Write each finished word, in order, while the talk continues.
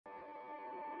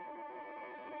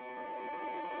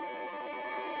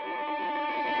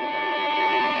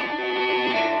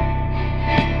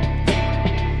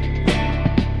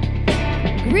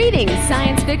Greetings,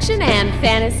 science fiction and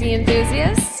fantasy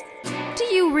enthusiasts. Do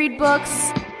you read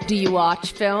books? Do you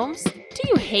watch films? Do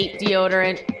you hate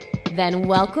deodorant? Then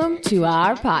welcome to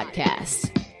our podcast.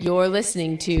 You're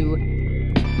listening to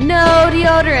No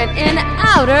Deodorant in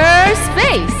Outer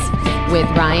Space with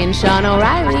Ryan Sean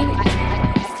O'Reilly.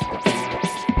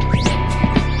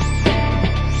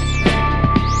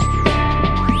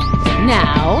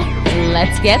 Now,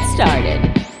 let's get started.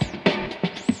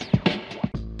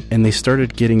 And they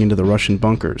started getting into the Russian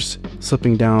bunkers,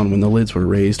 slipping down when the lids were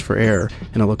raised for air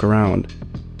and a look around.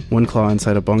 One claw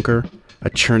inside a bunker, a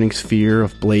churning sphere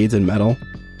of blades and metal.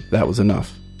 That was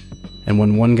enough. And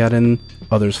when one got in,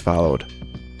 others followed.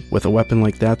 With a weapon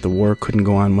like that, the war couldn't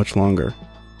go on much longer.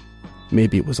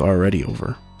 Maybe it was already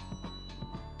over.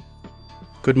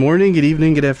 Good morning, good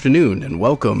evening, good afternoon, and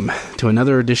welcome to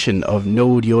another edition of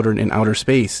No Deodorant in Outer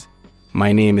Space.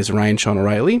 My name is Ryan Sean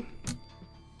O'Reilly.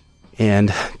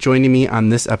 And joining me on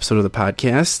this episode of the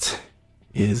podcast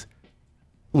is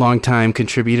longtime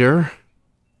contributor,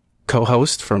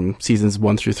 co-host from seasons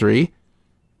 1 through 3,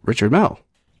 Richard Mell.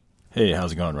 Hey,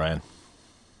 how's it going, Ryan?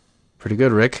 Pretty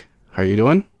good, Rick. How are you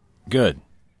doing? Good.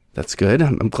 That's good.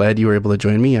 I'm glad you were able to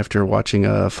join me after watching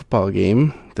a football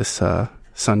game this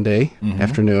Sunday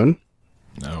afternoon.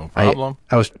 No problem.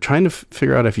 I was trying to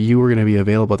figure out if you were going to be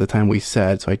available at the time we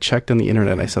said, so I checked on the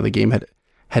internet. I saw the game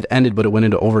had ended, but it went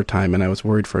into overtime, and I was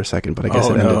worried for a second, but I guess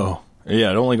it ended. No.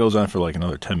 Yeah, it only goes on for like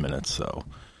another 10 minutes, so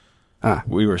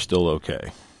we were still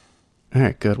okay. All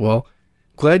right, good. Well,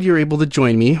 glad you're able to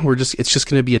join me. It's just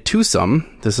going to be a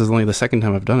twosome. This is only the second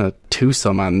time I've done a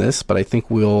twosome on this, but I think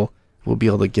we'll be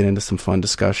able to get into some fun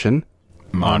discussion.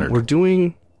 I'm honored.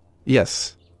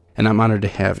 Yes, and I'm honored to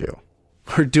have you.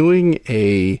 We're doing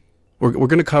we're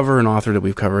going to cover an author that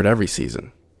we've covered every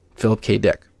season, Philip K.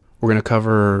 Dick. We're going to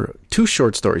cover 2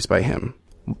 short stories by him.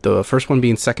 The first one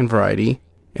being Second Variety,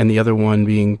 and the other one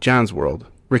being John's World.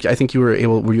 Rick, I think were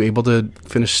you able to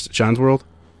finish John's World?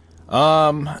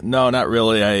 No, not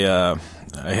really. I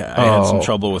had some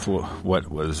trouble with what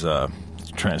was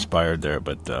transpired there,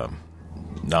 but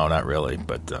no, not really.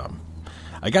 But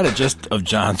I got a gist of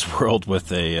John's World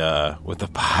with a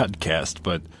podcast.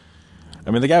 But I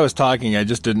mean, the guy was talking. I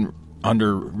just didn't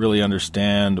really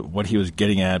understand what he was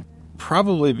getting at.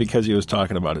 Probably because he was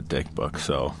talking about a Dick book.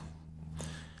 So,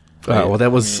 well,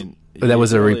 that was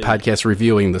podcast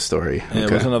reviewing the story. Yeah,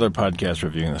 it was another podcast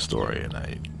reviewing the story, and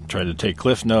I tried to take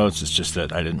cliff notes. It's just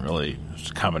that I didn't really.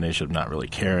 It's a combination of not really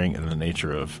caring and the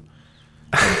nature of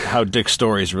how Dick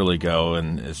stories really go,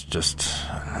 and it's just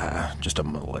a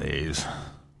malaise.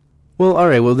 Well, all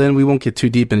right. Well, then we won't get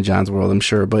too deep into John's World, I'm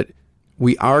sure, but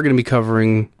we are going to be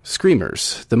covering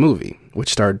Screamers, the movie, which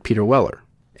starred Peter Weller.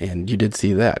 And you did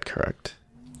see that, correct?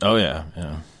 Oh, yeah.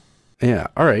 Yeah,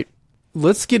 all right.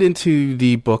 Let's get into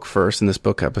the book first in this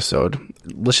book episode.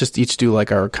 Let's just each do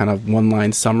like our kind of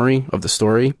one-line summary of the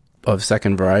story of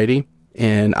Second Variety.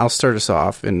 And I'll start us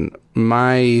off. And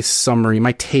my summary,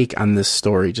 my take on this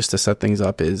story, just to set things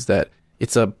up, is that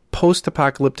it's a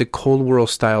post-apocalyptic Cold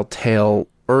War-style tale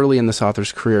early in this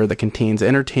author's career that contains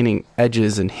entertaining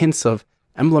edges and hints of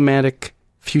emblematic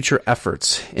future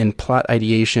efforts in plot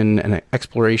ideation and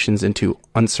explorations into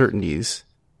uncertainties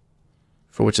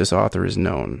for which this author is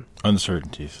known.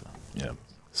 Uncertainties, yeah.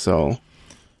 So,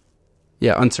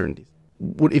 yeah, uncertainties.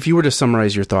 If you were to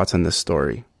summarize your thoughts on this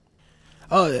story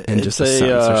in just a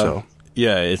sentence or so.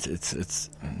 Yeah, it's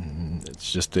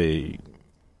just a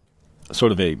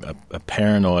sort of a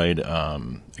paranoid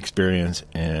experience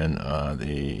in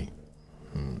the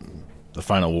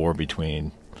final war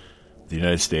between the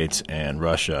United States and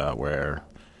Russia, where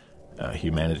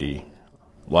humanity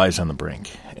lies on the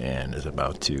brink and is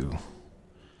about to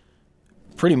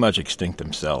pretty much extinct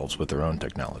themselves with their own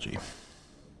technology.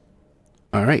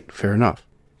 All right, fair enough.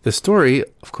 The story,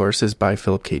 of course, is by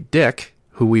Philip K. Dick,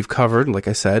 who we've covered, like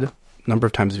I said, a number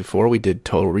of times before. We did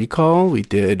Total Recall, we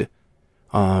did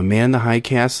Man in the High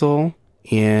Castle,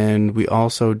 and we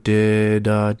also did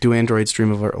Do Androids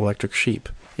Dream of Electric Sheep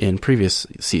in previous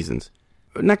seasons.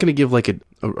 I'm not going to give like a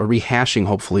rehashing,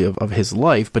 hopefully, of his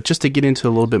life, but just to get into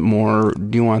a little bit more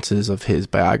nuances of his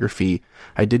biography,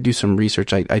 I did do some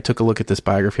research. I took a look at this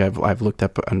biography I've looked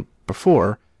up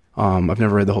before. I've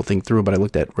never read the whole thing through, but I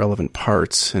looked at relevant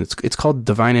parts. And it's called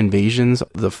Divine Invasions,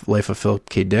 The Life of Philip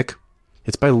K. Dick.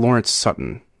 It's by Lawrence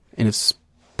Sutton, and it's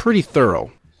pretty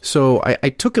thorough. So I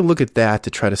took a look at that to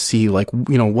try to see, like,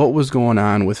 you know, what was going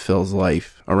on with Phil's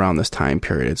life around this time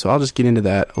period. So I'll just get into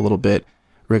that a little bit.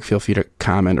 Rick, feel free to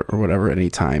comment or whatever at any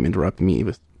time. Interrupt me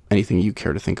with anything you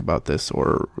care to think about this,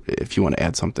 or if you want to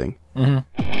add something.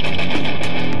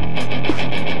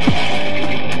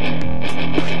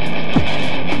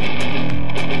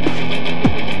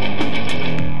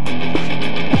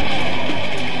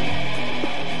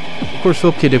 course,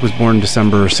 Philip K. Dick was born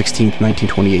December 16th,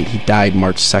 1928. He died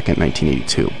March 2nd,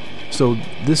 1982. So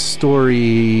this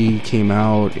story came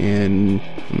out in,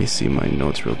 let me see my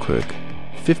notes real quick,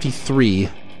 53.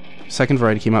 Second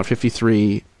Variety came out in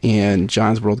 53, and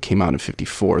John's World came out in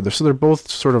 54. So they're both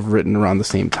sort of written around the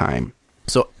same time.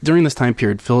 So during this time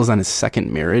period, Phil is on his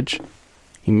second marriage.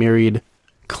 He married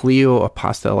Cleo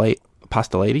Apostolides.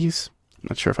 I'm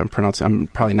not sure if I'm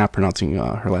probably not pronouncing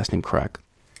her last name correct.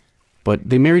 But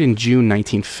they married in June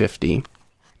 1950.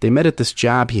 They met at this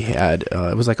job he had.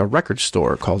 It was like a record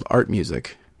store called Art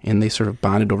Music, and they sort of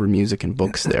bonded over music and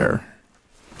books there.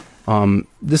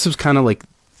 This was kind of like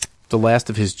the last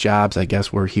of his jobs, I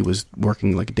guess, where he was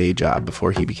working like a day job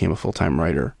before he became a full-time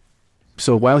writer.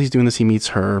 So while he's doing this, he meets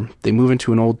her. They move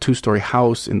into an old 2-story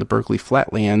house in the Berkeley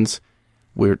Flatlands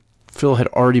where Phil had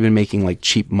already been making like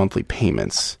cheap monthly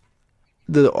payments.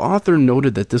 The author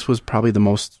noted that this was probably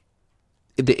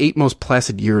the 8 most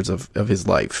placid years of his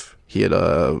life. He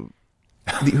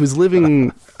was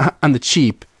living on the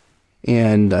cheap,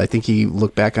 and I think he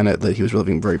looked back on it that he was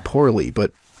living very poorly,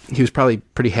 but he was probably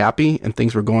pretty happy and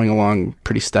things were going along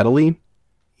pretty steadily.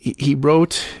 He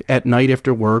wrote at night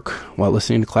after work while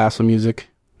listening to classical music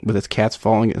with his cats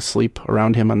falling asleep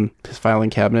around him on his filing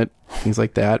cabinet, things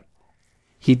like that.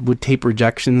 He would tape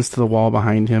rejections to the wall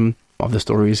behind him of the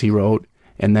stories he wrote,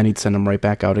 and then he'd send them right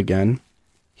back out again.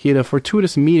 He had another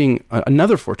fortuitous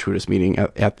meeting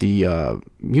at the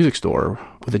music store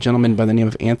with a gentleman by the name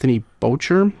of Anthony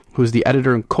Bocher, who is the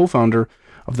editor and co-founder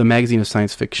of the magazine of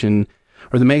science fiction,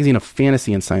 or the magazine of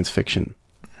fantasy and science fiction,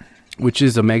 which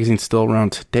is a magazine still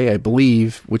around today, I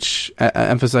believe, which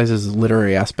emphasizes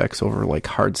literary aspects over like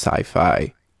hard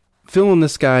sci-fi. Phil and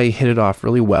this guy hit it off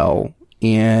really well,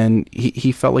 and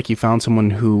he felt like he found someone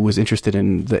who was interested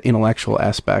in the intellectual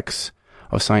aspects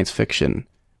of science fiction.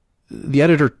 The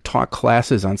editor taught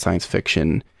classes on science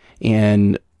fiction,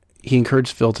 and he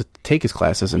encouraged Phil to take his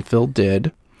classes, and Phil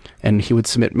did, and he would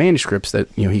submit manuscripts that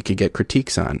he could get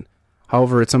critiques on.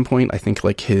 However, at some point, I think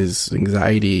like his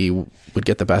anxiety would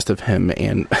get the best of him,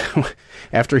 and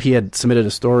after he had submitted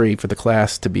a story for the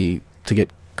class to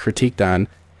get critiqued on,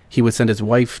 he would send his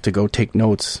wife to go take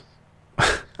notes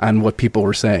on what people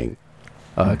were saying,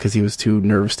 because he was too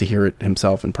nervous to hear it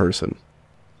himself in person.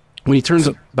 When he turns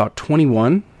about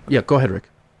 21, yeah, go ahead, Rick.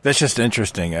 That's just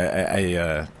interesting.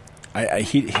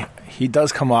 He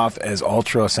does come off as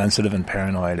ultra sensitive and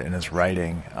paranoid in his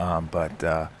writing,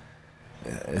 but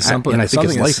as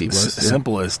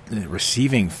simple as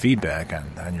receiving feedback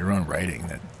on your own writing,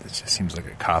 that it just seems like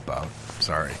a cop out.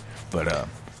 Sorry, but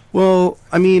well,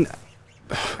 I mean,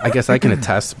 I guess I can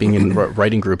attest, being in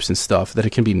writing groups and stuff, that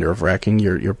it can be nerve wracking.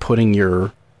 You're putting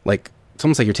your, like, it's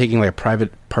almost like you're taking like a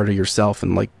private part of yourself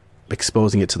and like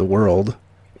exposing it to the world.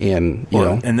 And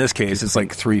in this case, it's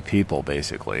like 3 people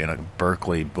basically in a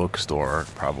Berkeley bookstore,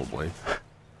 probably.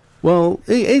 Well,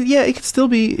 it could still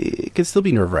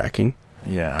be nerve wracking.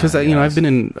 Yeah, because I've been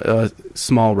in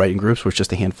small writing groups where it's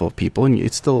just a handful of people, and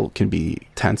it still can be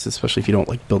tense, especially if you don't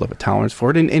like build up a tolerance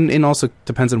for it. And also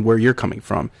depends on where you're coming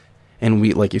from. And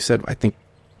we, like you said, I think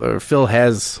Phil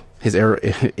has his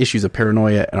issues of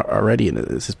paranoia already in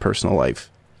his personal life.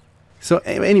 So,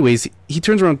 anyways, he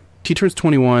turns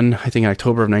 21, I think, in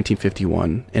October of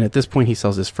 1951, and at this point he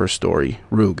sells his first story,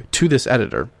 Rug, to this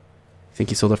editor. I think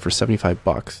he sold it for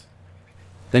 $75.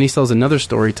 Then he sells another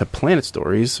story to Planet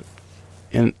Stories,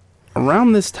 and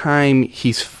around this time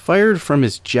he's fired from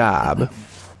his job.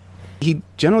 He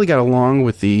generally got along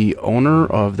with the owner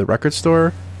of the record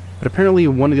store, but apparently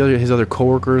one of his other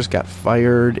coworkers got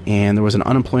fired, and there was an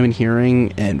unemployment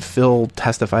hearing, and Phil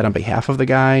testified on behalf of the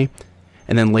guy,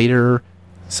 and then later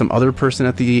some other person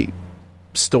at the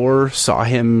store saw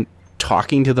him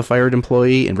talking to the fired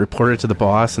employee and reported it to the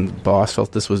boss, and the boss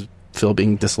felt this was Phil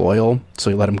being disloyal, so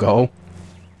he let him go.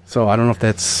 So I don't know if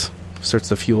that's starts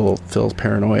to fuel Phil's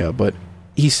paranoia, but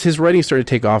his writing started to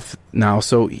take off now,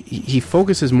 so he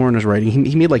focuses more on his writing.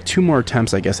 He made like 2 more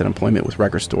attempts, I guess, at employment with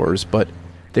record stores, but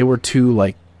they were too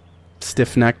like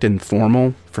stiff-necked and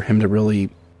formal for him to really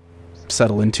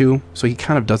settle into, so he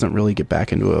kind of doesn't really get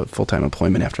back into a full-time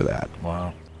employment after that.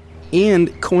 Wow.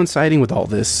 And coinciding with all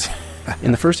this,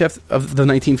 in the first half of the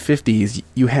 1950s,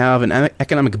 you have an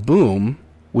economic boom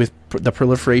with the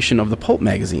proliferation of the pulp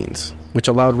magazines, which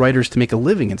allowed writers to make a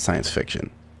living in science fiction.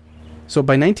 So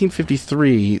by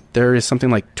 1953, there is something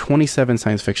like 27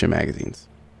 science fiction magazines.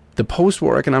 The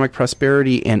post-war economic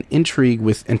prosperity and intrigue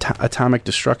with atomic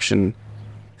destruction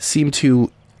seem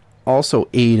to also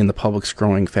aid in the public's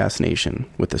growing fascination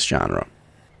with this genre.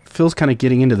 Phil's kind of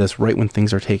getting into this right when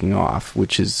things are taking off,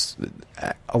 which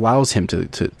allows him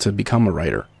to become a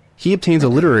writer. He obtains a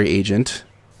literary agent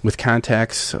with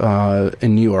contacts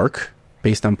in New York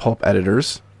based on pulp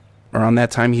editors. Around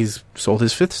that time, he's sold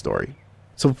his 5th story.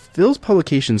 So Phil's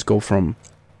publications go from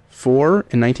 4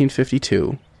 in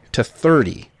 1952 to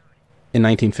 30 in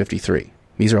 1953.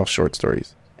 These are all short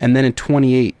stories. And then in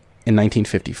 28 in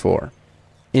 1954.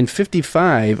 In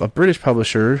 55, a British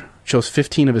publisher chose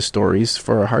 15 of his stories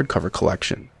for a hardcover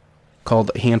collection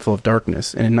called A Handful of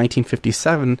Darkness. And in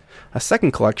 1957, a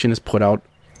second collection is put out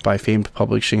by famed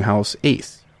publishing house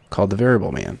Ace called The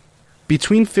Variable Man.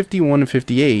 Between 51 and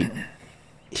 58,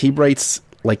 he writes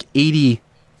like 80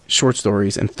 short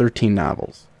stories and 13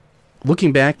 novels.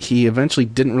 Looking back, he eventually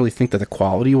didn't really think that the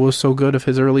quality was so good of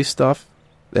his early stuff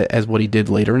as what he did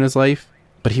later in his life,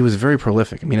 but he was very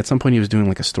prolific. I mean, at some point he was doing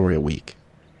like a story a week.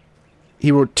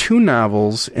 He wrote 2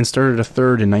 novels and started a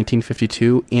third in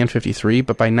 1952 and 53,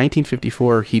 but by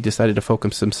 1954 he decided to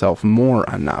focus himself more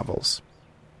on novels.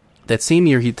 That same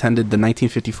year he attended the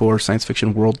 1954 Science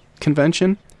Fiction World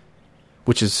Convention,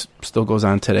 which still goes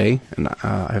on today, and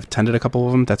I've attended a couple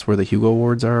of them. That's where the Hugo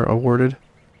Awards are awarded.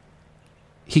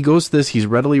 He goes to this, he's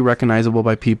readily recognizable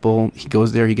by people. He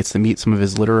goes there, he gets to meet some of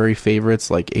his literary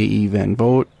favorites like A.E. Van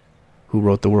Vogt, who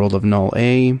wrote The World of Null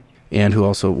A, and who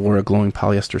also wore a glowing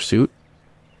polyester suit,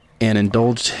 and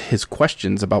indulged his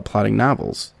questions about plotting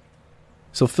novels.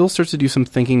 So Phil starts to do some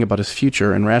thinking about his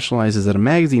future and rationalizes that a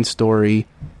magazine story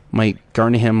might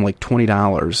garner him like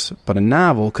 $20, but a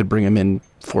novel could bring him in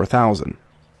 $4,000.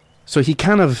 So he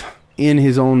kind of, in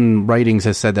his own writings,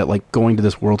 has said that like going to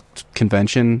this world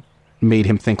convention made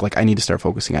him think like, I need to start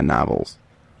focusing on novels.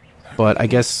 But I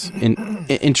guess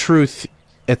in truth,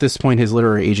 at this point, his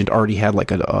literary agent already had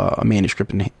like a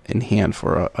manuscript in hand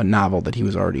for a novel that he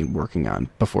was already working on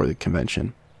before the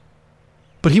convention.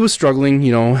 But he was struggling,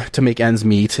 to make ends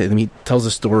meet. And he tells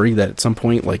a story that at some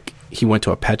point, like, he went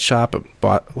to a pet shop and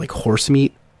bought like horse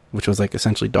meat, which was like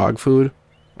essentially dog food,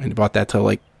 and he bought that to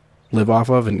like live off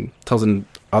of. And tells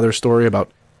another story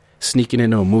about sneaking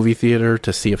into a movie theater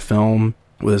to see a film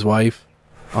with his wife.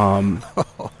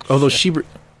 Although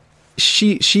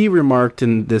she remarked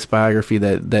in this biography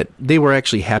that they were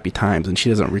actually happy times, and she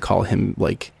doesn't recall him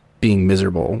like being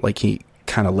miserable, like he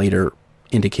kind of later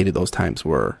indicated those times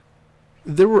were.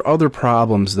 There were other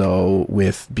problems though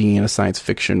with being a science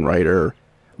fiction writer.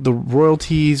 The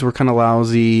royalties were kind of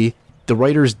lousy. The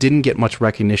writers didn't get much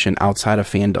recognition outside of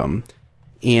fandom,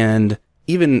 and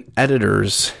even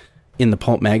editors in the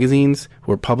pulp magazines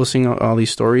who were publishing all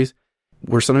these stories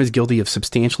were sometimes guilty of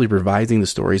substantially revising the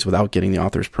stories without getting the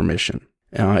author's permission.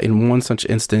 In one such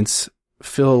instance,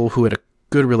 Phil, who had a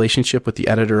good relationship with the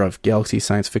editor of Galaxy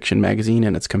Science Fiction magazine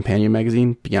and its companion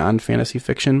magazine, Beyond Fantasy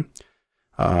Fiction,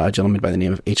 a gentleman by the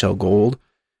name of H.L. Gold,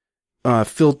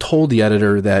 Phil told the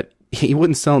editor that he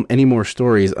wouldn't sell him any more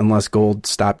stories unless Gold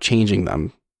stopped changing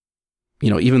them,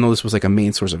 even though this was like a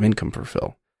main source of income for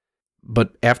Phil.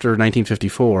 But after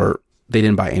 1954, they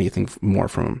didn't buy anything more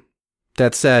from him.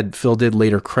 That said, Phil did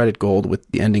later credit Gold with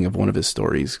the ending of one of his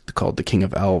stories called The King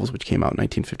of Elves, which came out in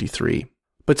 1953.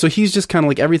 But so he's just kind of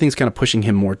like, everything's kind of pushing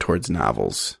him more towards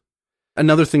novels.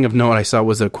 Another thing of note I saw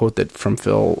was a quote from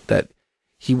Phil that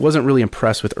he wasn't really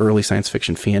impressed with early science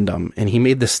fiction fandom, and he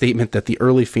made the statement that the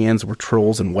early fans were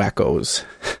trolls and wackos.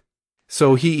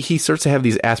 So he starts to have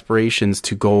these aspirations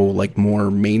to go like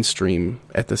more mainstream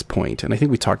at this point. And I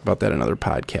think we talked about that in another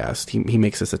podcast. He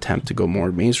makes this attempt to go more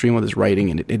mainstream with his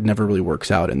writing, and it never really works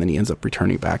out. And then he ends up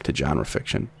returning back to genre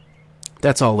fiction.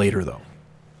 That's all later, though.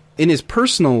 In his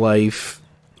personal life,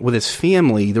 with his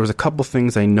family, there was a couple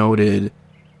things I noted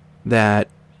that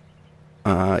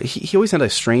he always had a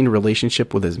strained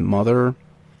relationship with his mother.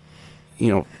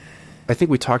 I think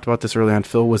we talked about this early on.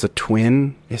 Phil was a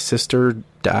twin. His twin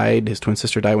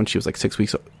sister died when she was like 6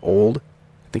 weeks old.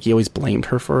 I think he always blamed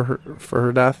her for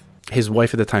her death. His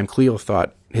wife at the time, Cleo,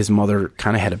 thought his mother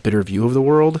kind of had a bitter view of the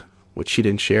world, which she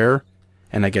didn't share.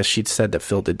 And I guess she'd said that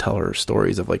Phil did tell her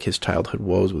stories of like his childhood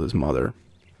woes with his mother.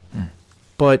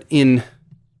 But in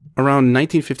around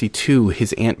 1952,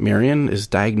 his Aunt Marion is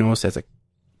diagnosed as a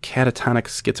catatonic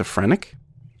schizophrenic.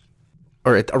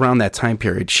 Or around that time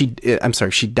period, she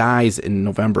dies in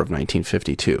November of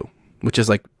 1952, which is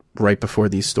like right before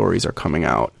these stories are coming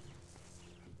out.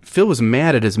 Phil was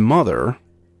mad at his mother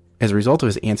as a result of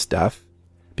his aunt's death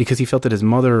because he felt that his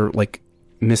mother like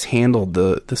mishandled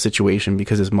the situation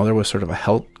because his mother was sort of a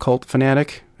health cult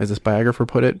fanatic, as this biographer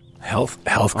put it. Health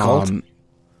cult?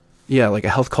 Yeah, like a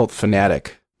health cult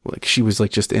fanatic. Like she was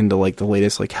like just into like the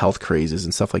latest like health crazes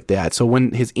and stuff like that. So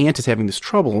when his aunt is having this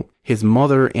trouble, his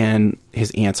mother and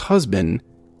his aunt's husband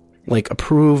like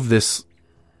approve this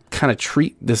kind of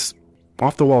this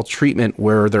off the wall treatment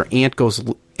where their aunt goes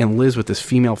and lives with this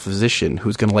female physician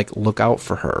who's going to like look out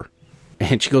for her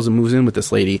and she goes and moves in with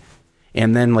this lady.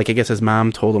 And then, like, I guess his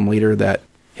mom told him later that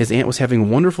his aunt was having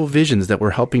wonderful visions that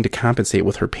were helping to compensate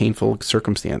with her painful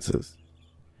circumstances.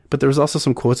 But there was also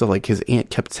some quotes of, like, his aunt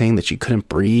kept saying that she couldn't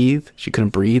breathe.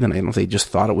 And I don't know if they just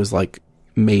thought it was, like,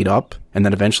 made up. And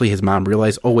then eventually his mom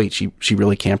realized, oh, wait, she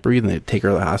really can't breathe, and they take her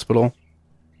to the hospital.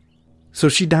 So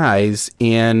she dies,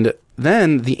 and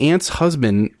then the aunt's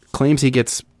husband claims he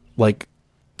gets, like,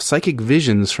 psychic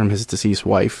visions from his deceased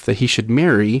wife that he should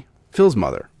marry Phil's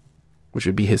mother, which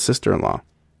would be his sister-in-law.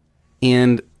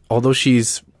 And although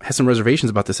has some reservations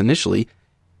about this initially,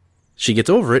 she gets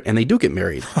over it, and they do get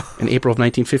married in April of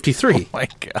 1953. Oh, my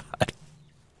God.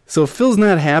 So Phil's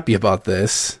not happy about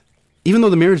this, even though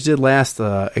the marriage did last,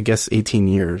 I guess, 18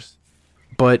 years.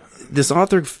 But the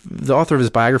author of his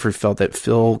biography felt that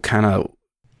Phil kind of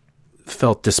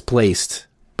felt displaced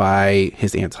by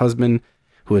his aunt's husband,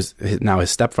 who is now his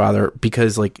stepfather,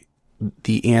 because, like,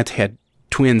 the aunt had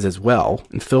twins as well,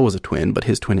 and Phil was a twin, but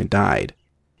his twin had died.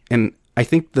 And I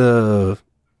think the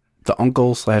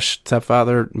uncle /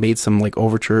 stepfather made some, like,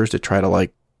 overtures to try to,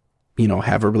 like, you know,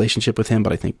 have a relationship with him,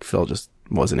 but I think Phil just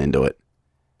wasn't into it.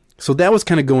 So that was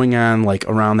kind of going on, like,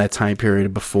 around that time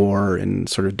period before and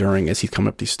sort of during as he's coming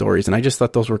up with these stories. And I just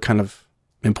thought those were kind of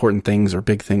important things or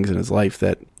big things in his life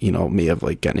that, you know, may have,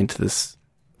 like, gotten into this,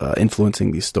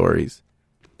 influencing these stories.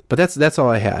 But that's all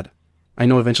I had. I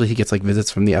know eventually he gets, like,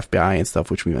 visits from the FBI and stuff,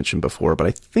 which we mentioned before, but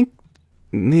I think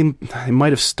they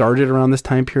might have started around this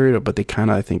time period, but they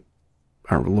kind of, I think,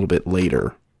 are a little bit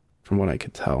later from what I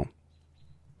could tell.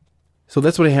 So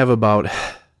that's what I have about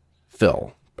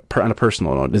Phil on a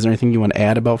personal note. Is there anything you want to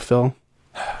add about Phil?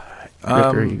 Rick,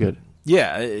 are you good?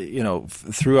 Yeah, you know,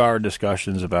 through our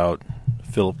discussions about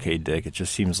Philip K. Dick, it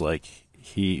just seems like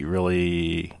he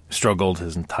really struggled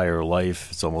his entire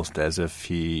life. It's almost as if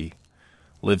he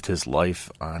lived his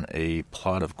life on a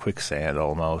plot of quicksand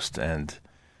almost, and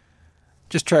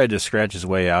just tried to scratch his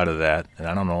way out of that. And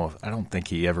I don't think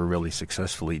he ever really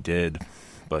successfully did.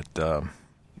 But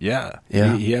He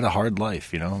had a hard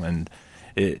life, you know, and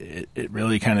it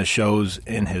really kind of shows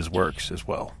in his works as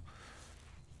well.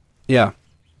 Yeah.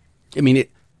 I mean,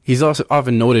 he's also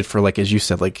often noted for, like, as you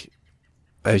said, like,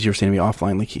 as you were saying to me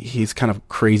offline, like, he's kind of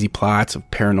crazy plots of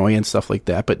paranoia and stuff like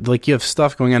that. But, like, you have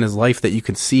stuff going on in his life that you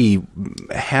can see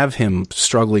have him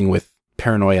struggling with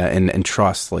paranoia and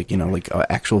trust, like, you know, like an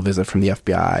actual visit from the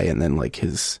FBI, and then, like,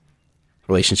 his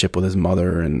relationship with his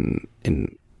mother and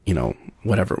you know,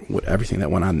 everything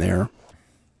that went on there.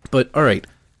 But, all right.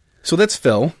 So that's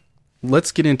Phil.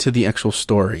 Let's get into the actual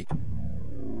story.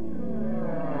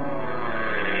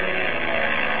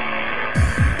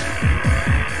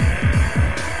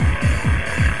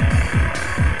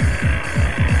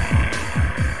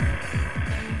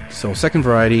 So Second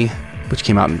Variety, which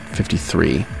came out in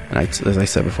 1953, and as I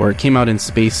said before, it came out in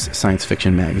Space Science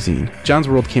Fiction magazine. John's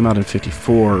World came out in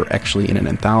 1954, actually in an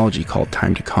anthology called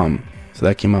Time to Come. So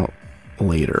that came out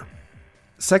later.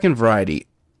 Second Variety,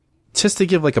 just to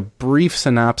give, like, a brief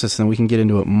synopsis, and we can get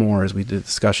into it more as we do the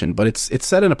discussion, but it's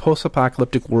set in a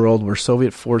post-apocalyptic world where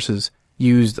Soviet forces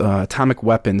used atomic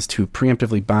weapons to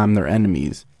preemptively bomb their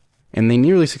enemies, and they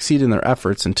nearly succeeded in their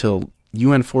efforts until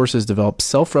UN forces developed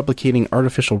self-replicating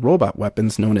artificial robot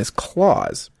weapons known as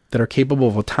claws that are capable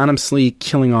of autonomously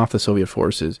killing off the Soviet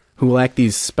forces, who lack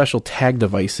these special tag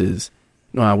devices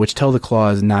which tell the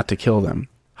claws not to kill them.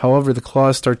 However, the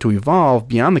claws start to evolve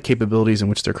beyond the capabilities in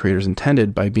which their creators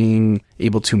intended by being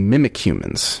able to mimic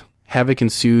humans. Havoc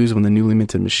ensues when the newly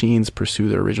minted machines pursue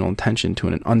their original intention to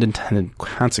an unintended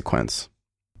consequence.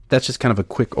 That's just kind of a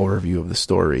quick overview of the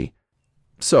story.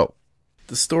 So,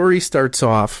 the story starts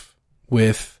off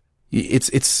with,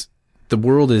 it's the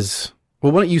world is,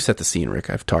 well, why don't you set the scene, Rick?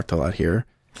 I've talked a lot here.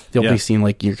 The opening scene,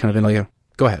 like, you're kind of in, like,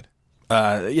 go ahead.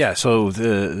 So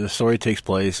the story takes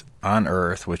place on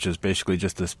Earth, which is basically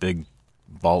just this big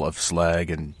ball of slag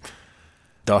and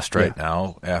dust right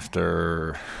now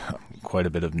after quite a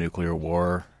bit of nuclear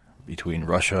war between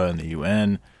Russia and the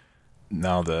UN.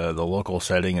 Now the local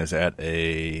setting is at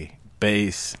a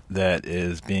base that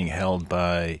is being held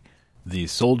by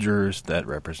these soldiers that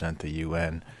represent the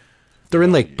UN. They're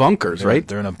in, like, bunkers, right?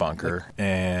 They're in a bunker,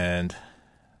 and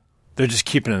they're just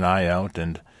keeping an eye out,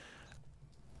 and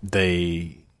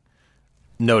they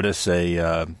notice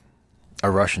a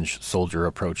Russian soldier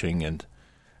approaching, and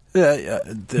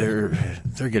they're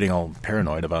getting all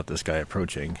paranoid about this guy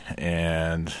approaching,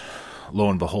 and lo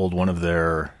and behold, one of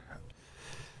their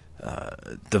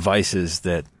devices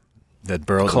that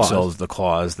burrow themselves, the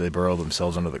claws, they burrow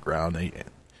themselves under the ground.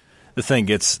 The thing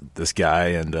gets this guy,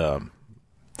 and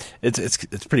it's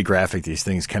pretty graphic. These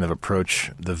things kind of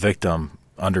approach the victim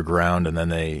underground, and then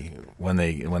when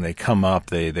they come up,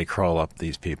 they crawl up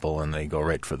these people and they go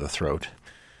right for the throat,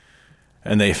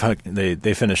 and they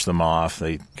finish them off.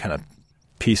 They kind of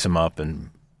piece them up and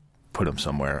put them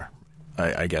somewhere,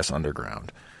 I guess,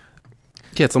 underground.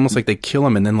 Yeah, it's almost like they kill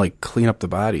them and then like clean up the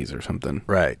bodies or something.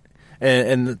 Right.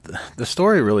 And the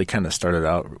story really kind of started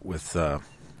out with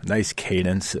nice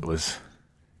cadence. It was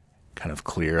kind of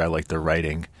clear. I liked the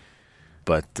writing.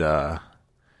 But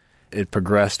it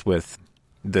progressed with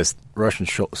this Russian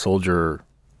soldier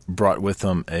brought with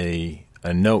him a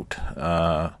note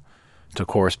to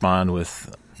correspond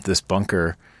with this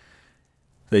bunker.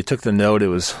 They took the note. It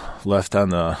was left on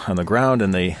the ground,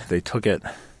 and they took it.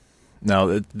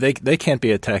 Now, they can't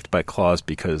be attacked by claws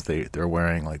because they're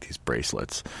wearing like these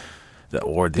bracelets that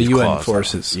ward these the UN claws.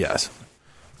 forces. Yes.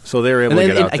 So they were able to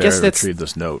get out there and retrieve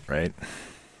this note, right?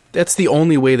 That's the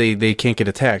only way they can't get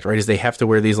attacked, right? Is they have to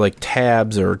wear these like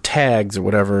tabs or tags or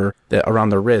whatever that around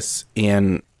their wrists,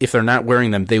 and if they're not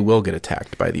wearing them, they will get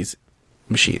attacked by these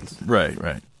machines.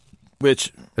 Right.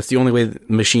 Which that's the only way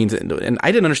machines. And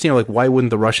I didn't understand, like, why wouldn't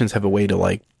the Russians have a way to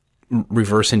like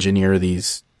reverse engineer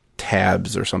these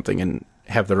tabs or something and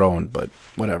have their own? But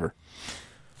whatever.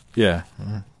 Yeah.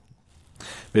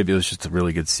 Maybe it was just a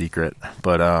really good secret,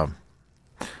 but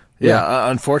yeah,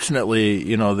 unfortunately,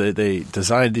 you know, they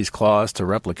designed these claws to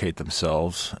replicate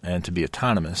themselves and to be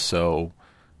autonomous. So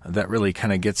that really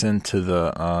kind of gets into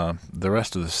the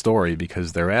rest of the story,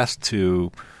 because they're asked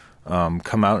to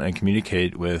come out and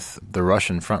communicate with the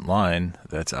Russian front line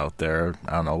that's out there,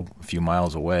 I don't know, a few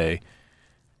miles away.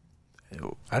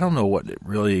 I don't know what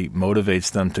really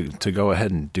motivates them to go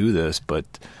ahead and do this, but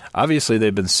obviously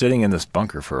they've been sitting in this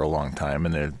bunker for a long time,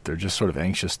 and they're just sort of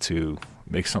anxious to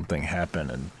make something happen.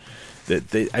 And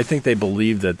I think they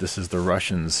believe that this is the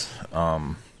Russians'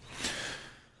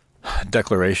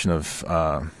 declaration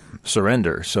of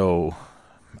surrender. So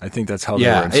I think that's how they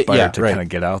were inspired to kind of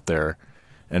get out there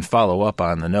and follow up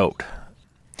on the note.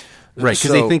 Right,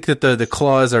 because they think that the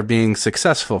claws are being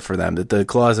successful for them, that the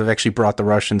claws have actually brought the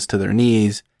Russians to their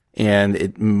knees, and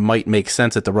it might make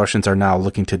sense that the Russians are now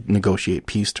looking to negotiate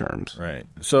peace terms. Right.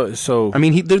 So I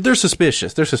mean, they're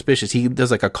suspicious. They're suspicious. He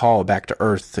does like a call back to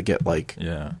Earth to get like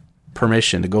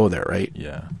permission to go there, right?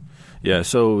 Yeah. Yeah,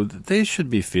 so they should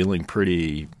be feeling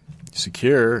pretty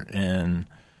secure in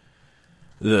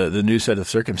the new set of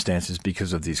circumstances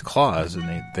because of these claws,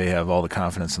 and they have all the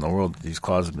confidence in the world that these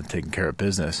claws have been taking care of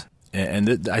business.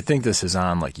 And I think this is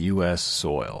on like U.S.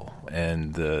 soil,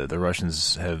 and the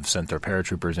Russians have sent their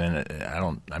paratroopers in.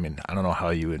 I don't know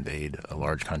how you invade a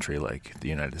large country like the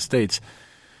United States,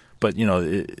 but you know,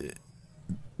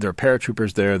 there are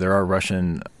paratroopers there. There are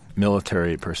Russian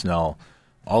military personnel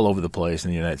all over the place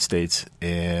in the United States,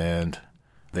 and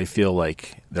they feel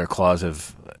like their claws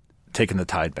have taken the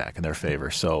tide back in their favor.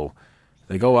 So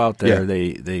they go out there.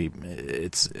 Yeah.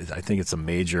 I think it's a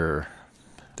major.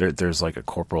 There's like a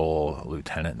corporal, a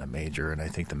lieutenant, and a major, and I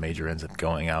think the major ends up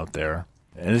going out there.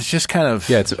 And it's just kind of...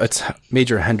 Yeah, it's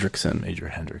Major Hendrickson. Major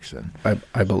Hendrickson.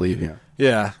 I believe, yeah.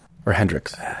 Yeah. Or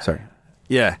Hendricks, sorry.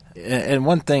 Yeah, and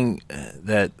one thing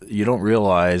that you don't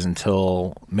realize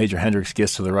until Major Hendricks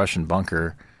gets to the Russian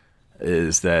bunker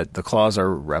is that the claws are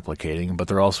replicating, but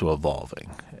they're also evolving.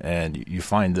 And you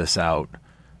find this out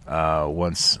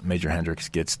once Major Hendricks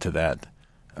gets to that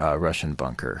Russian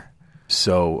bunker.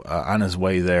 So on his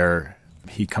way there,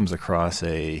 he comes across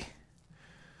a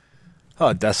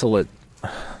desolate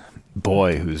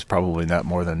boy who's probably not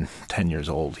more than 10 years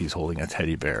old. He's holding a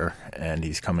teddy bear, and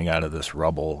he's coming out of this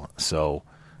rubble. So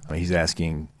he's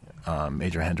asking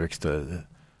Major Hendricks to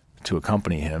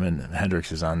accompany him, and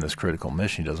Hendricks is on this critical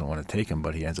mission. He doesn't want to take him,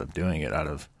 but he ends up doing it out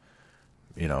of,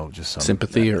 you know, just some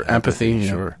sympathy or empathy.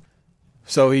 Sure.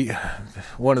 So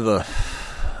one of the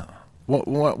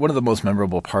most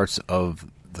memorable parts of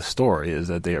the story is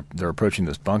that they're approaching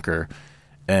this bunker,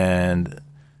 and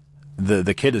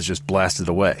the kid is just blasted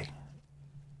away,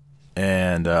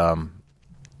 and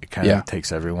it kind of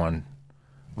takes everyone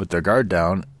with their guard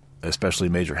down, especially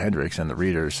Major Hendricks and the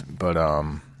readers. But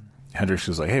Hendricks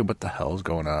was like, "Hey, what the hell is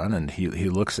going on?" And he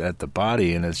looks at the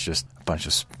body, and it's just a bunch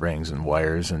of springs and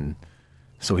wires, and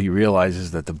so he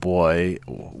realizes that the boy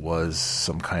was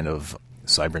some kind of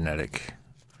cybernetic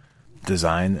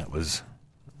design that was.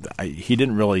 He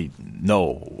didn't really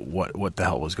know what the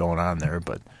hell was going on there,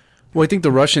 but well, I think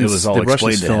the Russians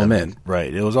fill him in.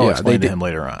 Right, it was all explained to him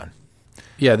later on.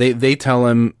 Yeah, they tell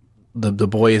him the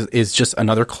boy is just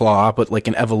another claw, but like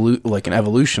an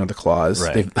evolution of the claws.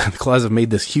 Right. The claws have made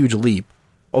this huge leap.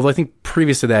 Although I think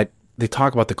previous to that, they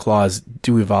talk about the claws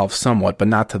do evolve somewhat, but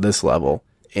not to this level.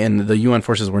 and the UN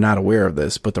forces were not aware of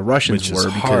this, but the Russians Which is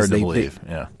were, hard because to believe.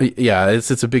 Yeah,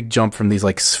 it's a big jump from these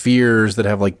like spheres that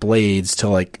have like blades to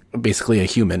like basically a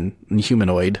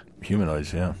humanoid.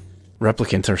 Humanoids, yeah.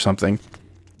 Replicant or something.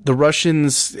 The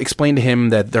Russians explained to him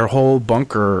that their whole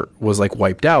bunker was like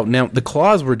wiped out. Now, the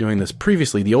Claws were doing this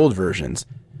previously, the old versions,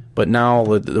 but now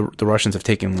the Russians have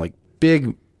taken like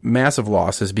big, massive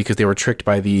losses because they were tricked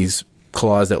by these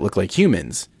Claws that look like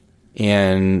humans.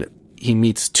 And he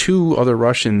meets two other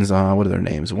Russians, what are their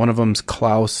names? One of them's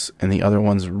Klaus and the other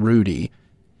one's Rudy.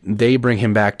 They bring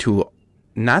him back to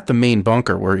not the main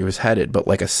bunker where he was headed, but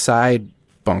like a side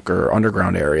bunker,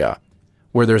 underground area,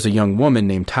 where there's a young woman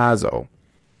named Tazo.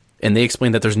 And they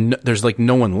explain that there's like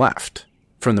no one left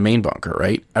from the main bunker,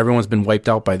 right? Everyone's been wiped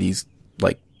out by these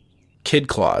like kid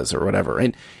Claws or whatever.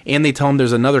 And they tell him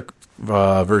there's another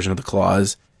version of the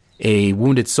Claws, a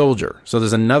wounded soldier. So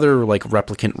there's another like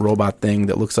replicant robot thing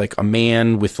that looks like a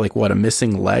man with like a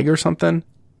missing leg or something.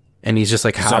 And he's just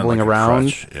like hobbling like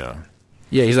around. Crutch, yeah.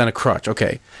 Yeah, he's on a crutch.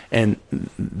 Okay. And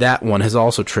that one has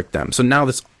also tricked them. So now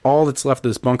all that's left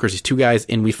of this bunker is these two guys,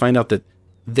 and we find out that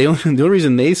the only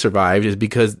reason they survived is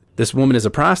because this woman is a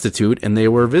prostitute and they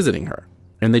were visiting her.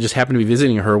 And they just happened to be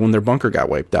visiting her when their bunker got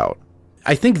wiped out.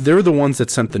 I think they're the ones that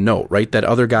sent the note, right? That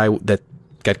other guy that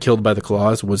got killed by the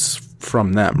Claws was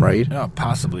from them, right? Yeah,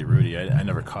 possibly Rudy. I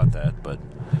never caught that, but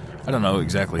I don't know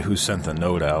exactly who sent the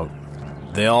note out.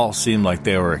 They all seemed like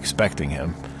they were expecting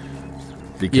him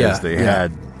because they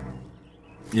had,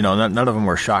 none of them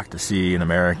were shocked to see an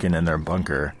American in their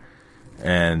bunker.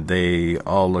 And they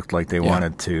all looked like they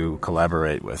wanted to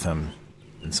collaborate with him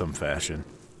in some fashion.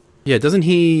 Yeah, doesn't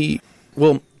he?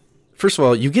 Well, first of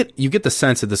all, you get the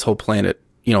sense that this whole planet,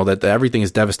 that everything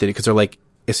is devastated because they're like,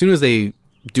 as soon as they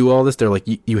do all this, they're like,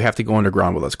 you have to go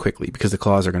underground with us quickly because the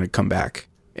Claws are going to come back.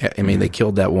 I mean, they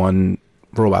killed that one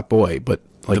robot boy, but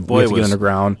like the boy was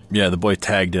underground. Yeah, the boy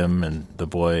tagged him, and the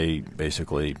boy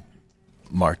basically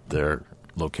marked their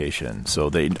location, so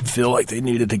they feel like they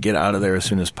needed to get out of there as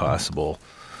soon as possible.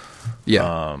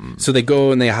 Yeah. So they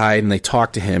go and they hide and they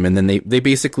talk to him, and then they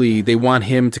basically they want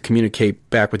him to communicate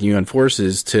back with UN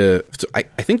forces I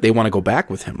think they want to go back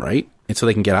with him, right? And so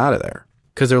they can get out of there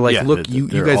because they're like, look, you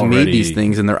guys made these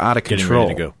things and they're out of control.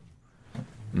 Ready to go.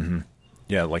 Mm-hmm.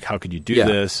 Yeah, like how could you do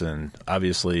this? And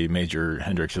obviously, Major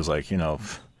Hendricks is like,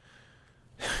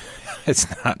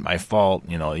 it's not my fault.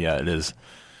 It is.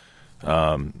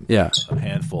 A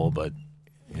handful, but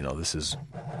this is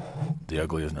the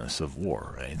ugliness of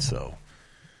war, right? So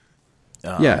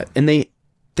and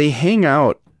they hang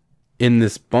out in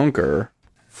this bunker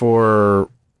for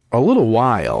a little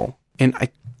while, and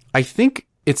I think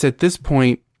it's at this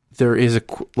point there is a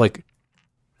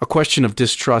question of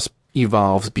distrust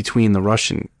evolves between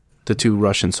the two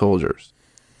Russian soldiers,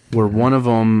 where one of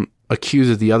them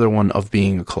accuses the other one of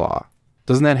being a Claw.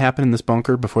 Doesn't that happen in this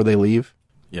bunker before they leave?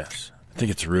 Yes. I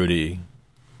think it's Rudy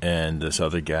and this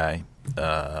other guy.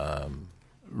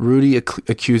 Rudy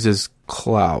accuses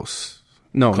Klaus.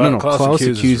 No. Klaus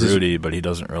accuses Rudy, but he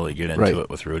doesn't really get into it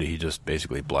with Rudy. He just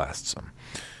basically blasts him.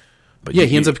 But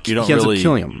he ends up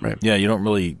killing him, right? Yeah, you don't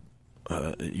really...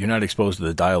 you're not exposed to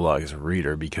the dialogue as a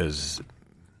reader because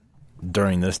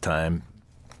during this time,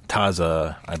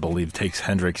 Taza, I believe, takes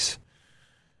Hendricks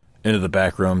into the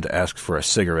back room to ask for a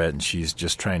cigarette, and she's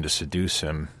just trying to seduce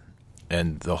him.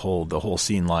 And the whole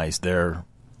scene lies there.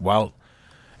 And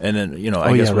then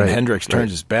I guess when Hendricks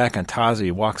turns his back on Tazi,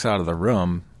 he walks out of the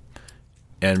room,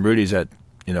 and Rudy's at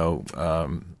the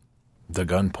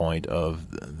gunpoint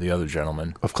of the other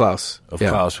gentleman of Klaus,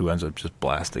 Klaus, who ends up just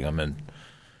blasting him. And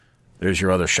there's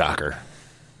your other shocker.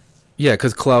 Yeah,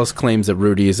 because Klaus claims that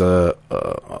Rudy is a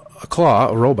Claw,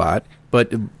 a robot,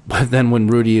 but then when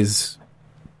Rudy is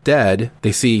dead,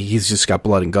 they see he's just got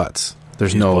blood and guts.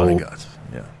 There's no blood and guts.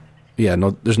 Yeah,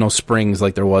 there's no springs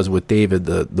like there was with David,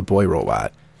 the boy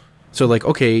robot. So like,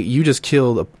 okay, you just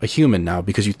killed a human now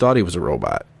because you thought he was a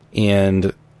robot,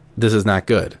 and this is not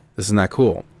good. This is not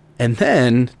cool. And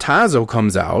then Tazo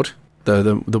comes out,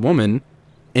 the woman,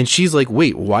 and she's like,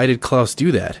 wait, why did Klaus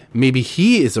do that? Maybe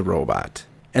he is a robot.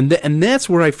 And that's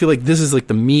where I feel like this is like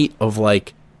the meat of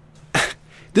like,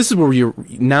 this is where you're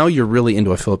really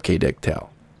into a Philip K. Dick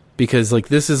tale, because like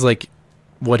this is like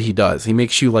what he does. He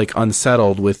makes you like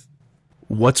unsettled with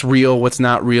what's real, what's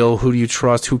not real, who do you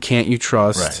trust, who can't you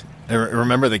trust. Right.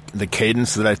 Remember the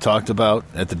cadence that I talked about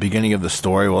at the beginning of the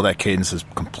story? Well, that cadence is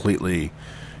completely,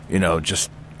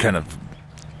 just kind of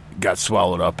got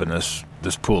swallowed up in this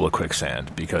pool of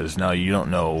quicksand, because now you don't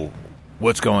know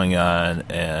what's going on,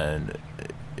 and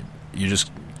you're just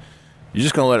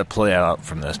going to let it play out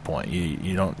from this point.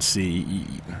 You don't see...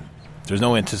 there's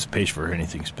no anticipation for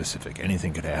anything specific.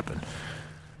 Anything could happen.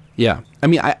 Yeah. I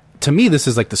mean, to me, this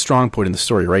is like the strong point in the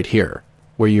story right here,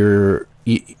 where you're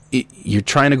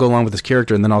trying to go along with this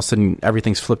character, and then all of a sudden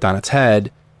everything's flipped on its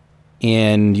head,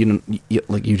 and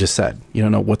like you just said, you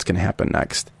don't know what's going to happen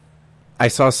next. I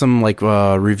saw some like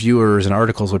reviewers and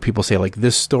articles where people say like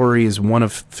this story is one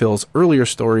of Phil's earlier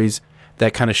stories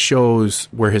that kind of shows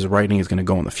where his writing is going to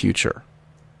go in the future,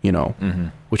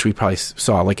 which we probably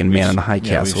saw like in Man in the High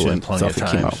Castle and stuff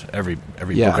that came out. Every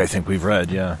book I think we've read,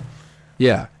 yeah.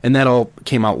 Yeah, and that all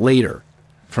came out later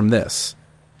from this.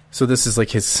 So this is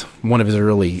like one of his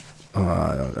early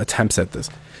attempts at this.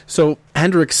 So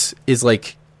Hendrix is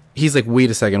like, he's like, wait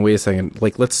a second,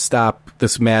 like let's stop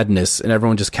this madness and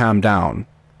everyone just calm down.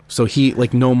 So he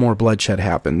like no more bloodshed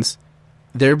happens.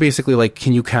 They're basically like,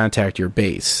 can you contact your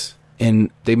base? And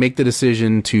they make the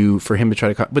decision for him to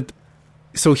try to but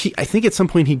so I think at some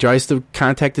point he tries to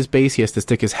contact his base. He has to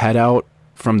stick his head out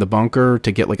from the bunker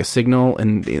to get like a signal,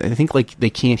 and I think like they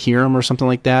can't hear him or something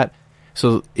like that.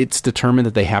 So it's determined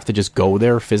that they have to just go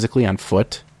there physically on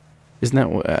foot. Isn't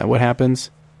that what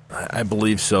happens? I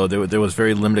believe so. There was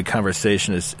very limited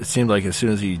conversation. It seemed like as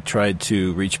soon as he tried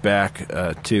to reach back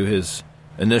to his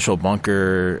initial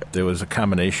bunker, there was a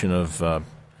combination of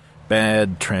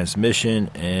bad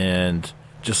transmission and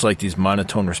just like these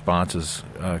monotone responses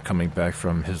coming back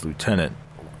from his lieutenant.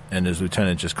 And his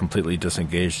lieutenant just completely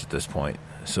disengaged at this point.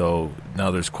 So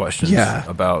now there's questions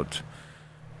about,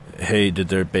 hey, did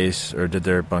their base or did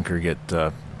their bunker get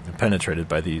penetrated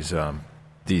by these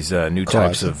new claws.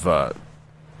 types of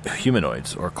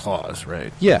humanoids or claws,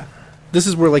 right? Yeah. This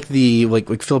is where like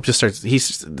Philip just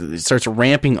starts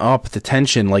ramping up the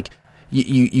tension. Like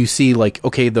you see like,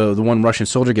 okay, the one Russian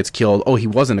soldier gets killed. Oh, he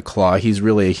wasn't a claw. He's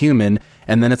really a human.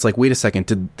 And then it's like, wait a second,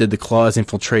 did the claws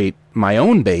infiltrate my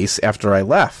own base after I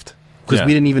left? Because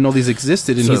we didn't even know these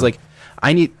existed. And he's like,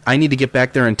 I need to get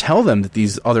back there and tell them that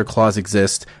these other claws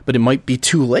exist, but it might be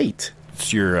too late.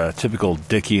 It's your typical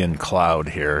Dickian cloud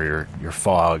here, your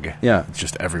fog. Yeah. It's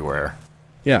just everywhere.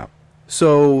 Yeah.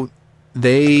 So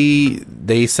they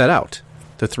set out,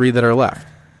 the three that are left,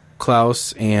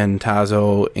 Klaus and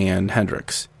Tazo and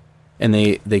Hendrix. And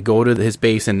they go to his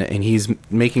base, and he's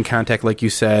making contact, like you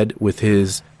said, with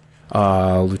his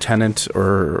lieutenant,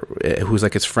 or who's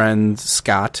like his friend,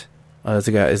 Scott, is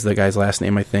the guy's last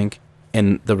name, I think.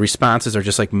 And the responses are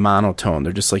just like monotone.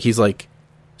 They're just like, he's like,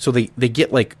 so they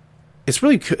get like, it's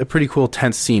really a pretty cool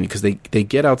tense scene, because they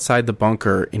get outside the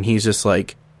bunker, and he's just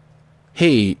like,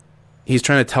 hey, he's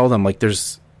trying to tell them like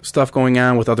there's stuff going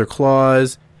on with other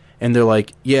claws. And they're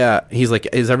like, yeah. He's like,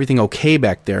 is everything okay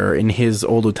back there? And his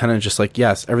old lieutenant's just like,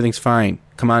 yes, everything's fine.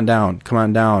 Come on down.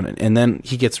 And then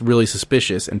he gets really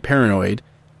suspicious and paranoid.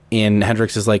 And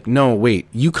Hendrix is like, no, wait,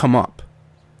 you come up.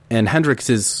 And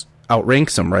Hendrix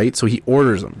outranks him, right? So he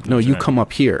orders him, no, you come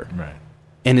up here. Right.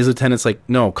 And his lieutenant's like,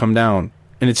 no, come down.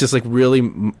 And it's just like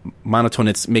really monotone.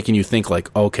 It's making you think like,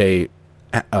 okay,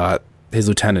 his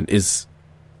lieutenant is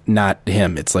not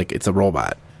him. It's like, it's a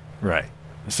robot. Right.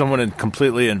 Someone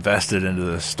completely invested into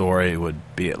the story would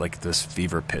be at like this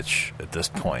fever pitch at this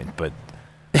point, but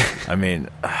I mean,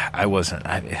 I wasn't.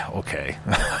 Okay.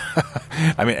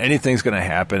 I mean, anything's going to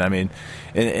happen. I mean,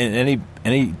 in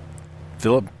any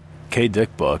Philip K.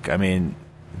 Dick book, I mean,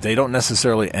 they don't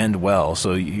necessarily end well,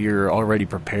 so you're already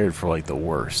prepared for like the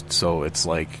worst. So it's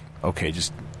like, okay,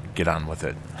 just get on with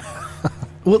it.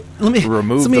 Well, let me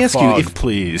remove the ask fog, you,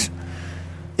 please.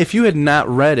 If you had not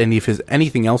read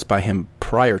anything else by him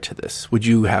prior to this, would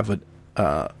you have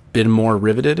been more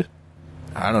riveted?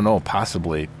 I don't know,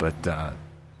 possibly, but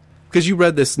because you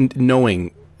read this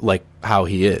knowing like how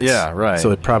he is, yeah, right.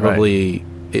 So it probably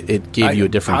it gave you a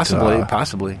different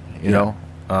possibly, you know,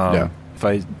 if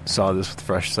I saw this with a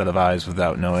fresh set of eyes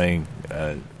without knowing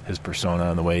his persona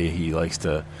and the way he likes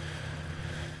to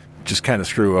just kind of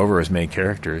screw over his main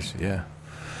characters, yeah.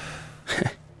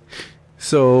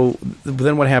 So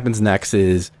then what happens next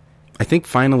is, I think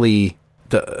finally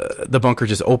the bunker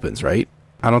just opens, right?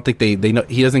 I don't think they know,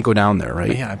 he doesn't go down there,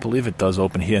 right? Yeah, I believe it does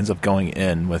open. He ends up going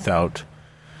in without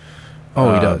he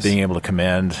does. being able to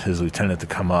command his lieutenant to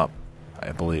come up,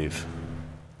 I believe.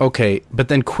 Okay, but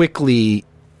then quickly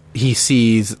he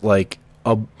sees like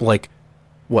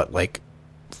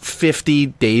 50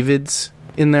 Davids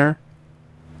in there?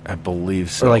 I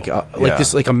believe so. Or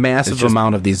just like a massive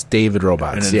amount of these David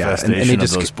robots. An infestation and they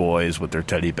just of those boys with their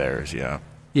teddy bears, yeah.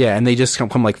 Yeah, and they just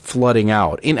come like flooding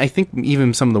out. And I think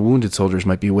even some of the wounded soldiers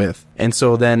might be with. And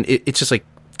so then it's just like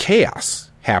chaos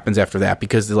happens after that,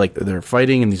 because they're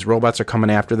fighting and these robots are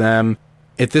coming after them.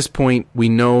 At this point, we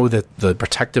know that the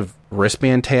protective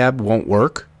wristband tab won't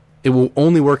work. It will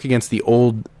only work against the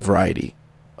old variety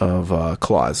of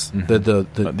claws,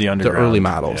 the early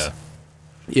models.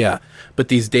 Yeah, but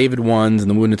these David ones and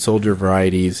the Wounded Soldier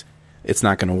varieties, it's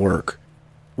not going to work.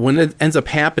 When it ends up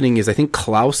happening is I think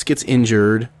Klaus gets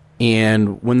injured,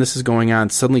 and when this is going on,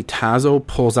 suddenly Tazo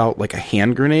pulls out like a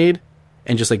hand grenade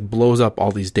and just like blows up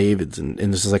all these Davids, and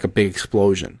this is like a big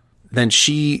explosion. Then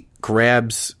she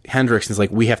grabs Hendricks and is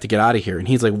like, we have to get out of here. And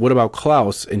he's like, what about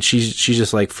Klaus? And she's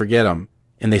just like, forget him.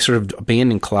 And they sort of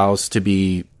abandon Klaus to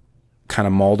be kind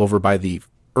of mauled over by the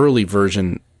early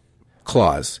version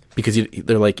Claws, because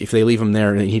they're like, if they leave him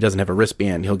there and he doesn't have a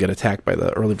wristband, he'll get attacked by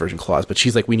the early version Claws. But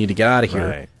she's like, we need to get out of here.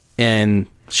 Right. And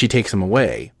she takes him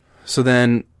away. So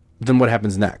then what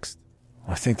happens next?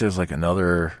 I think there's like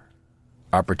another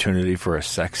opportunity for a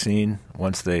sex scene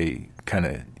once they kind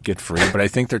of get free, but I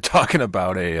think they're talking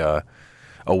about a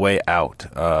way out.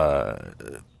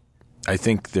 I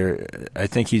think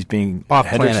Hendricks is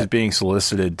being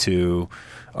solicited to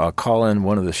call in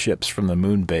one of the ships from the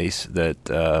moon base that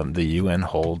the UN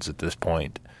holds at this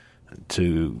point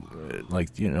to,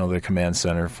 their command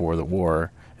center for the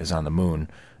war is on the moon,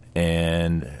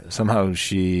 and somehow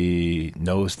she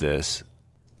knows this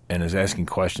and is asking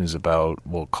questions about,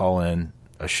 well, call in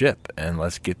a ship and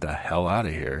let's get the hell out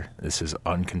of here. This is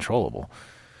uncontrollable.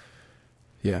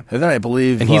 Yeah. And then I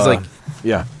believe... And he's like...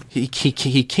 Yeah. He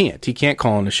can't. He can't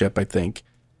call in a ship, I think.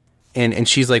 And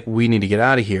she's like, we need to get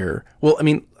out of here. Well, I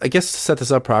mean, I guess to set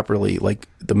this up properly, like,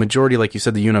 the majority, like you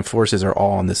said, the UN forces are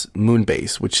all on this moon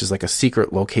base, which is like a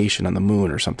secret location on the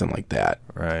moon or something like that.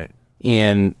 Right.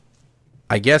 And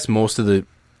I guess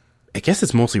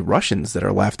it's mostly Russians that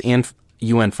are left and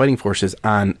UN fighting forces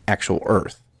on actual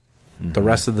Earth. Mm-hmm. The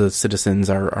rest of the citizens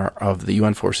of the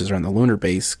UN forces are on the lunar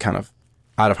base, kind of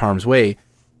out of harm's way.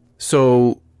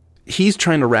 So he's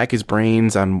trying to rack his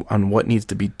brains on what needs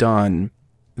to be done.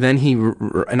 Then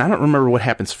and I don't remember what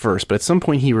happens first, but at some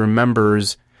point he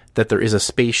remembers that there is a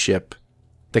spaceship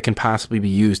that can possibly be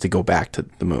used to go back to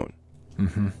the moon.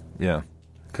 Mm-hmm. Yeah,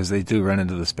 because they do run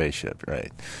into the spaceship,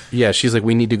 right? Yeah, she's like,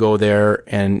 we need to go there,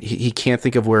 and he can't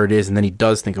think of where it is, and then he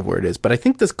does think of where it is. But I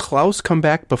think, does Klaus come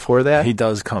back before that? He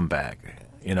does come back.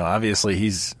 Obviously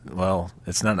it's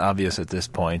not obvious at this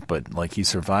point, but like he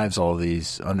survives all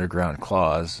these underground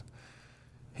claws.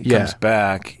 He comes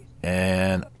back,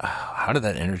 and how did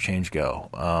that interchange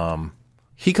go?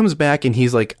 He comes back, and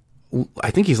he's like,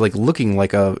 I think he's like looking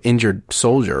like a injured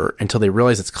soldier until they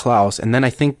realize it's Klaus, and then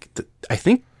I think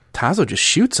Tazo just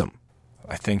shoots him.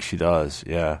 I think she does,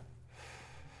 yeah.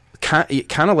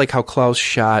 Kind of like how Klaus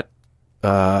shot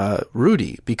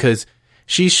Rudy, because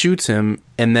she shoots him,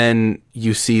 and then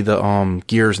you see the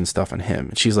gears and stuff on him.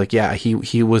 And she's like, yeah,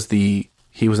 he was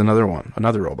another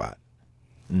robot.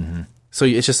 Mm-hmm. So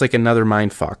it's just like another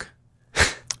mind fuck.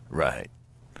 Right.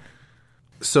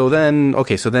 So then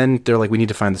they're like, we need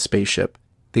to find the spaceship.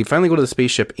 They finally go to the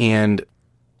spaceship, and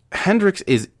Hendricks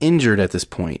is injured at this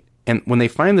point. And when they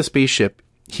find the spaceship,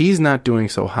 he's not doing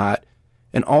so hot.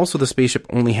 And also the spaceship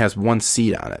only has one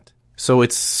seat on it. So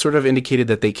it's sort of indicated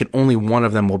that only one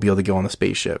of them will be able to go on the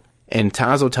spaceship. And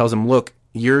Tazo tells him, look,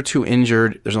 you're too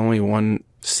injured. There's only one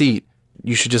seat.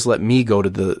 You should just let me go to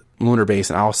the lunar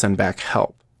base and I'll send back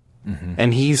help. Mm-hmm.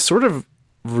 And he sort of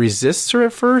resists her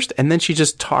at first, and then she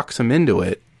just talks him into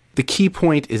it. The key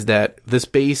point is that this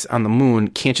base on the moon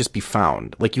can't just be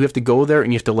found. Like, you have to go there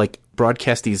and you have to like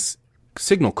broadcast these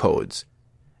signal codes.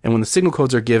 And when the signal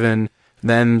codes are given,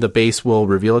 then the base will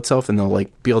reveal itself and they'll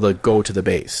like be able to go to the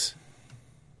base.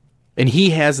 And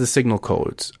he has the signal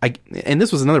codes. And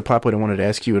this was another plot point I wanted to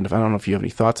ask you, and I don't know if you have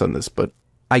any thoughts on this, but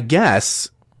I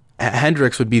guess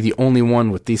Hendricks would be the only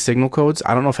one with these signal codes.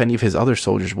 I don't know if any of his other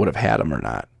soldiers would have had them or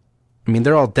not. I mean,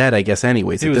 they're all dead, I guess,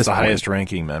 anyways. He was the highest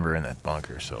ranking member in that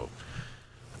bunker, so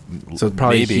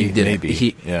probably he did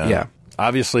it. Yeah.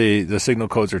 Obviously, the signal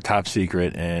codes are top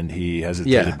secret, and he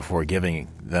hesitated before giving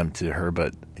them to her,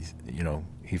 but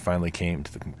he finally came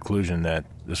to the conclusion that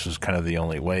this was kind of the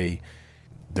only way.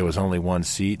 There was only one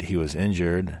seat. He was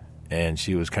injured, and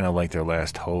she was kind of like their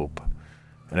last hope.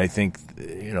 And I think,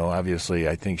 obviously,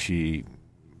 I think she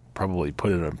probably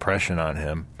put an impression on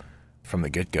him from the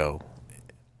get-go.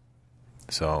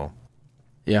 So,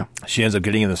 yeah, she ends up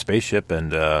getting in the spaceship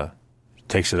and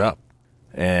takes it up.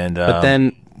 And but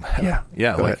then,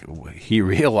 he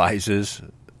realizes.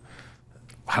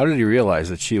 How did he realize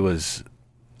that she was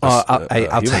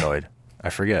a humanoid? I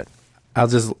forget.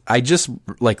 I just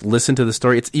like listen to the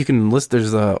story. You can listen.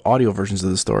 There's audio versions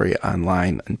of the story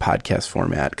online in podcast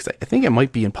format, because I think it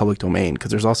might be in public domain,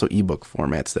 because there's also ebook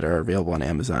formats that are available on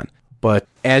Amazon. But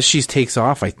as she takes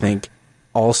off, I think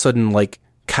all of a sudden like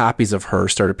copies of her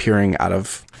start appearing out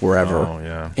of wherever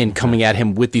and coming at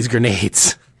him with these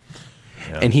grenades.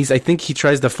 Yeah. And I think he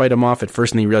tries to fight them off at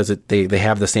first, and he realizes that they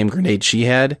have the same grenade she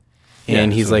had,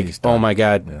 And he's like, oh my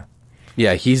God.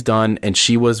 Yeah, he's done. And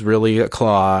she was really a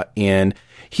claw. And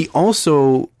he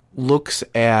also looks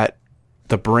at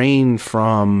the brain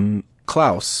from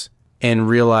Klaus and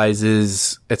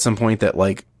realizes at some point that,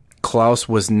 like, Klaus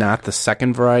was not the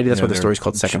second variety. That's why the story's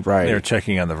called Second Variety. They're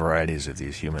checking on the varieties of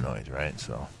these humanoids, right?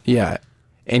 So yeah.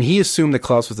 And he assumed that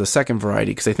Klaus was the second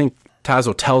variety because I think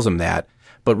Tazo tells him that.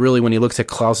 But really, when he looks at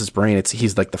Klaus's brain,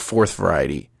 he's like the fourth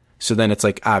variety. So then it's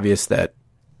like obvious that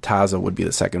Tazo would be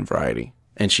the second variety.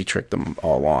 And she tricked him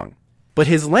all along. But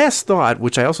his last thought,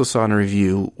 which I also saw in a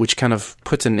review, which kind of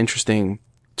puts an interesting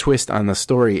twist on the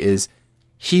story, is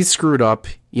he's screwed up.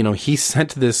 You know, he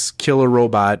sent this killer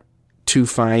robot to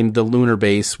find the lunar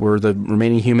base where the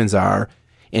remaining humans are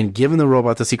and given the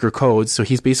robot the secret codes. So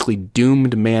he's basically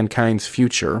doomed mankind's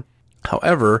future.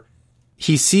 However,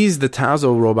 he sees the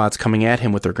Tazo robots coming at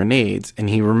him with their grenades, and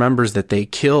he remembers that they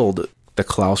killed the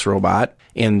Klaus robot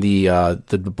and the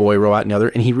boy robot and the other,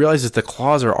 and he realizes the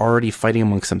claws are already fighting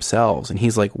amongst themselves. And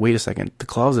he's like, wait a second, the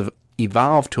claws have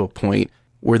evolved to a point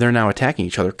where they're now attacking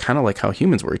each other, kind of like how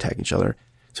humans were attacking each other.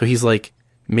 So he's like,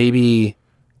 maybe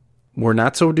we're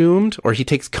not so doomed, or he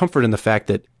takes comfort in the fact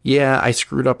that, yeah, I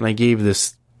screwed up and I gave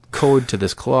this code to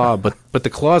this claw, but the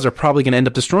claws are probably going to end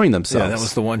up destroying themselves. Yeah, that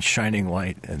was the one shining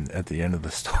light at the end of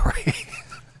the story.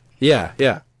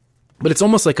 Yeah. But it's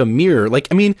almost like a mirror. Like,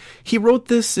 I mean, he wrote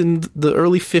this in the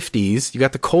early 50s. You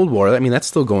got the Cold War. I mean, that's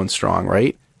still going strong,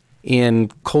 right?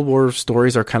 And Cold War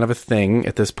stories are kind of a thing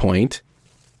at this point.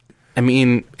 I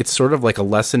mean, it's sort of like a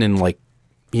lesson in, like,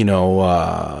 you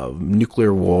know,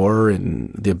 nuclear war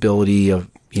and the ability of,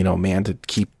 you know, man to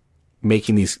keep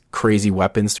making these crazy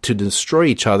weapons to destroy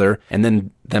each other, and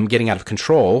then them getting out of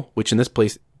control, which in this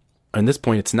point,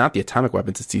 it's not the atomic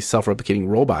weapons, it's these self-replicating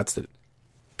robots that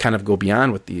kind of go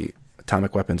beyond what the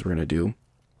atomic weapons were going to do.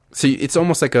 So it's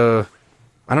almost like I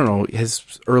don't know,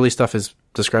 his early stuff is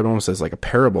described almost as like a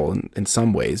parable in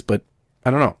some ways, but I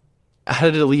don't know. How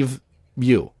did it leave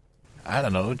you? I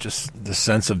don't know, just the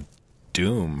sense of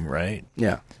doom, right?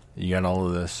 Yeah. You got all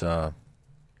of this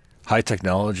high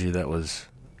technology that was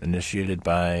initiated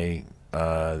by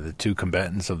the two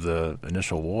combatants of the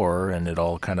initial war, and it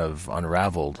all kind of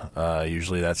unraveled.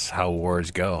 Usually that's how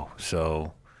wars go.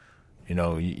 So, you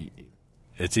know,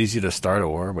 it's easy to start a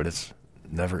war, but it's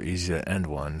never easy to end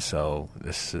one. So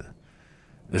this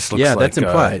looks like that's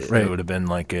implied, right? It would have been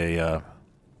like a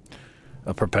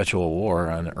perpetual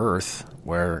war on Earth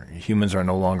where humans are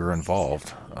no longer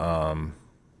involved.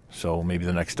 So maybe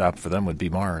the next stop for them would be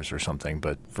Mars or something.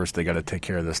 But first they got to take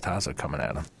care of this Tazo coming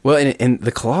at them. Well, and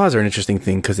the claws are an interesting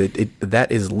thing because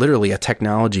that is literally a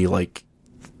technology like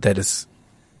that is,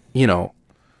 you know,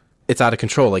 it's out of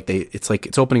control. Like they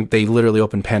literally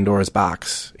opened Pandora's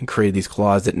box and created these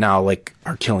claws that now like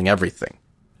are killing everything.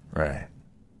 Right.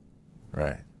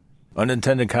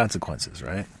 Unintended consequences,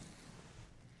 right?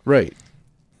 Right.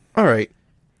 All right.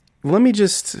 Let me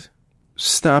just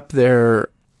stop there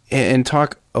and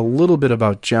talk a little bit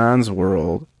about John's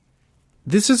World.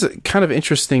 This is a kind of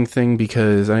interesting thing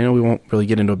because I know we won't really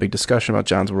get into a big discussion about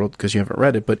John's World because you haven't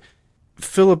read it, but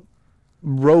Philip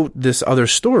wrote this other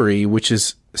story which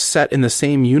is set in the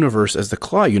same universe as the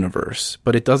Claw universe,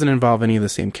 but it doesn't involve any of the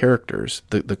same characters.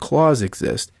 The Claws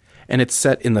exist, and it's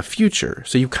set in the future.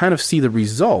 So you kind of see the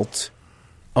result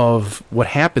of what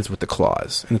happens with the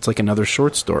Claws, and it's like another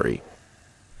short story.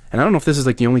 And I don't know if this is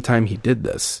like the only time he did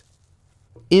this.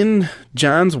 In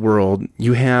John's World,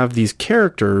 you have these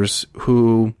characters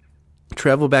who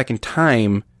travel back in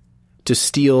time to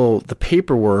steal the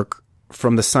paperwork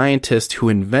from the scientist who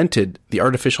invented the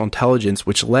artificial intelligence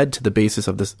which led to the basis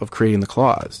of creating the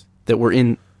Claws that were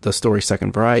in the story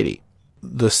Second Variety.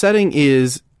 The setting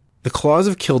is the Claws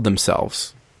have killed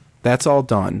themselves. That's all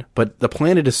done. But the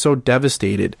planet is so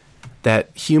devastated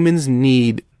that humans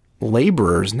need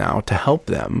laborers now to help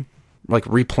them, like,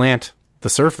 replant the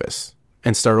surface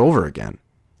and start over again.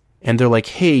 And they're like,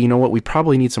 hey, you know what? We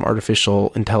probably need some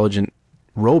artificial intelligent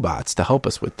robots to help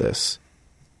us with this.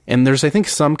 And there's, I think,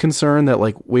 some concern that,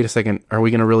 like, wait a second, are we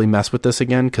going to really mess with this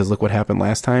again? Because look what happened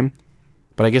last time.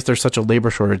 But I guess there's such a labor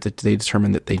shortage that they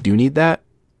determined that they do need that.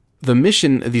 The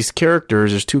mission of these characters,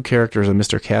 there's two characters,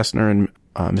 Mr. Kastner and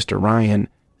Mr. Ryan.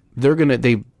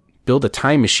 They build a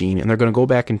time machine, and they're going to go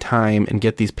back in time and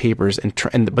get these papers,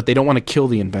 but they don't want to kill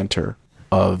the inventor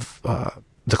of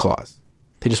the Claws.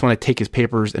 They just want to take his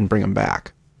papers and bring them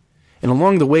back. And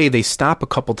along the way, they stop a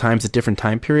couple times at different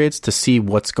time periods to see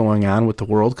what's going on with the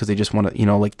world, because they just want to, you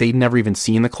know, like, they'd never even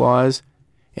seen the Claws,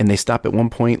 and they stop at one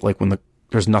point, like, when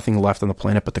there's nothing left on the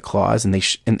planet but the Claws, and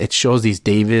and it shows these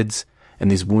Davids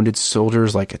and these wounded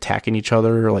soldiers, like, attacking each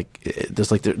other. Like, there's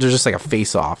just like a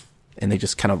face-off and they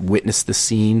just kind of witness the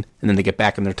scene, and then they get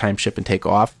back in their time ship and take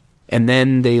off. And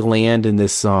then they land in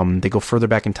this, they go further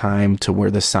back in time to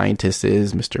where the scientist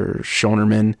is, Mr.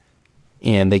 Schonerman,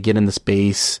 and they get into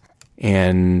space,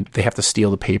 and they have to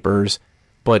steal the papers.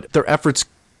 But their efforts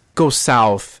go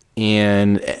south,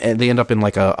 and they end up in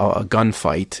like a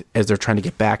gunfight as they're trying to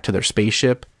get back to their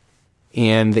spaceship.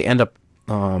 And they end up,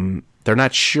 they're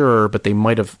not sure, but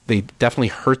they definitely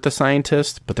hurt the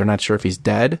scientist, but they're not sure if he's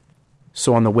dead.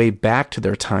 So on the way back to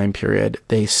their time period,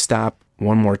 they stop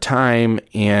one more time,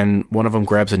 and one of them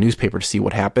grabs a newspaper to see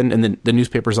what happened. And then the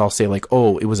newspapers all say like,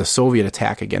 oh, it was a Soviet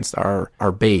attack against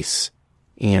our base.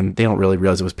 And they don't really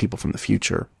realize it was people from the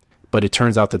future. But it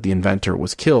turns out that the inventor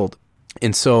was killed.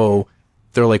 And so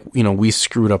they're like, we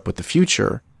screwed up with the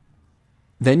future.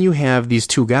 Then you have these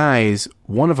two guys,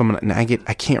 one of them, and I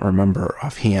can't remember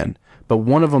offhand, but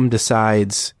one of them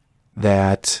decides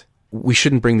that we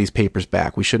shouldn't bring these papers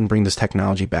back. We shouldn't bring this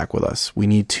technology back with us. We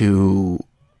need to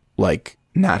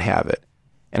not have it.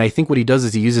 And I think what he does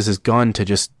is he uses his gun to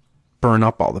just burn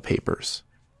up all the papers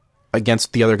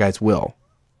against the other guy's will.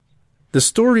 The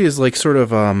story is sort of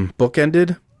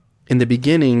bookended. In the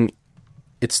beginning,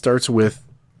 it starts with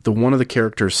one of the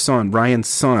characters' son, Ryan's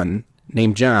son,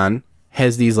 named John,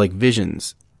 has these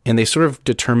visions, and they sort of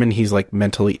determine he's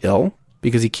mentally ill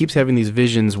because he keeps having these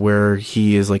visions where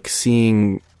he is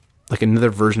seeing another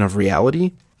version of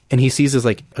reality. And he sees this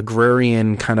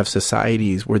agrarian kind of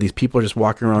societies where these people are just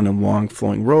walking around in long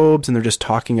flowing robes, and they're just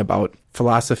talking about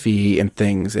philosophy and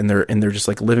things, and they're just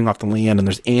living off the land, and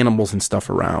there's animals and stuff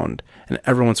around, and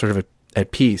everyone's sort of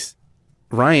at peace.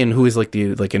 Ryan, who is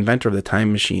the inventor of the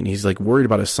time machine, he's worried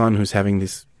about his son who's having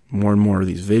these more and more of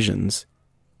these visions.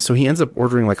 So he ends up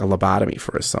ordering a lobotomy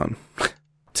for his son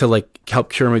to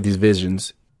help cure him of these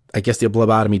visions. I guess the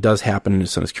lobotomy does happen, and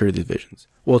his son is cured of these visions.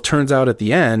 Well, it turns out at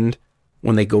the end,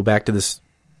 when they go back to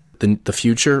the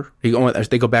future, they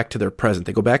go back to their present.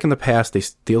 They go back in the past, they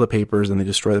steal the papers, and they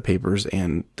destroy the papers,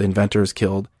 and the inventor is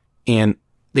killed. And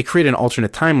they create an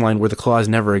alternate timeline where the claws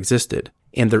never existed.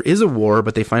 And there is a war,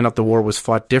 but they find out the war was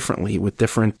fought differently with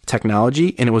different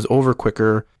technology, and it was over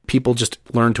quicker. People just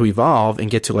learn to evolve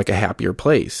and get to a happier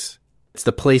place. It's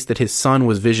the place that his son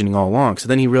was visioning all along. So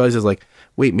then he realizes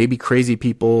wait, maybe crazy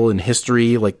people in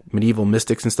history, medieval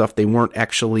mystics and stuff, they weren't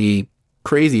actually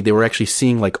crazy. They were actually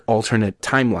seeing alternate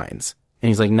timelines. And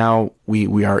he's now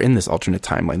we are in this alternate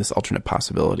timeline, this alternate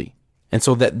possibility. And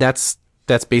so that's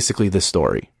basically the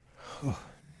story.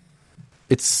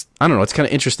 It's, I don't know, it's kind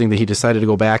of interesting that he decided to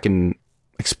go back and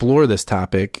explore this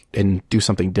topic and do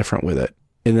something different with it.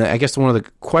 And I guess one of the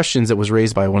questions that was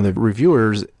raised by one of the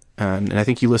reviewers, and I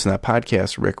think you listened to that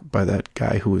podcast, Rick, by that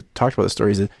guy who talked about the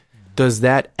story, is does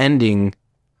that ending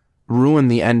ruin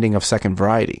the ending of Second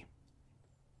Variety?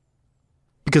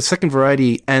 Because Second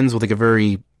Variety ends with a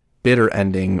very bitter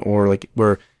ending, or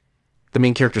where the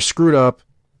main character screwed up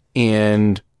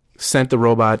and sent the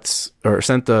robots, or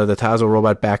sent the Tazo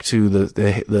robot back to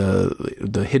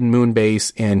the hidden moon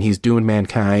base, and he's doomed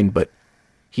mankind, but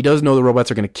he does know the robots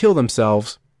are going to kill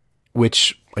themselves,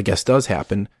 which I guess does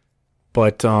happen,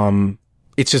 but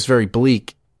it's just very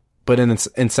bleak. But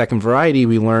in Second Variety,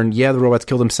 we learned, the robots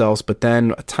killed themselves, but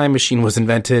then a time machine was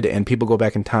invented, and people go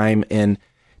back in time and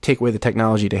take away the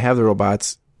technology to have the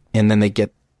robots, and then they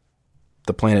get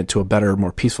the planet to a better,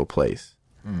 more peaceful place.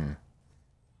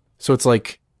 So it's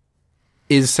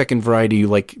is Second Variety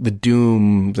the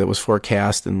doom that was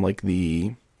forecast, and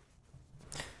the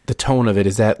tone of it,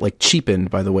 is that cheapened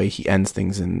by the way he ends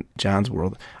things in John's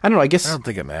world? I don't know, I guess I don't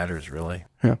think it matters really.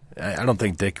 Yeah. I don't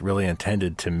think Dick really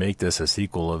intended to make this a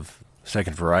sequel of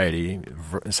Second Variety.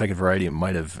 Second Variety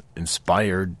might have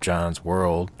inspired John's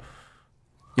world,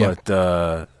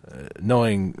 but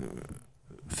knowing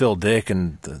Phil Dick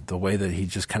and the way that he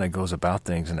just kind of goes about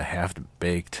things in a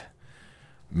half-baked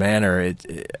manner,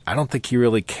 I don't think he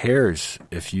really cares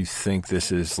if you think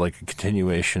this is a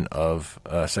continuation of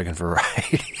Second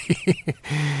Variety.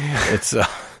 It's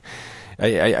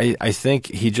I think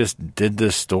he just did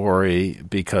this story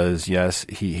because, yes,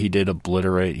 he did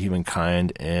obliterate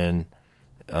humankind in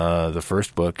the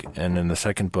first book, and in the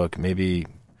second book, maybe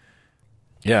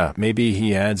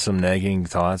he had some nagging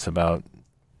thoughts about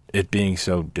it being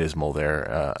so dismal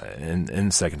there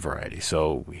in Second Variety,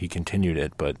 so he continued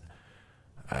it, but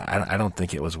I don't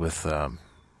think it was with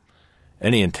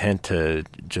any intent to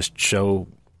just show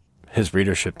his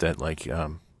readership that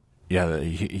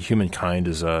humankind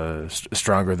is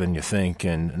stronger than you think.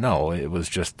 And no, it was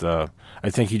just I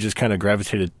think he just kind of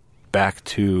gravitated back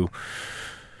to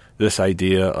this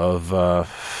idea of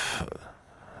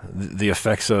the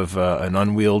effects of an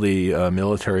unwieldy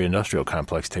military-industrial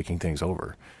complex taking things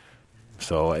over.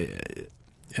 So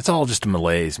it's all just a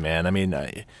malaise, man. I mean,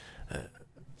 I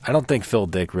don't think Phil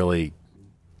Dick really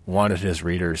wanted his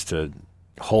readers to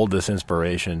hold this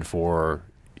inspiration for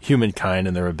humankind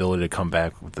and their ability to come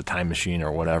back with the time machine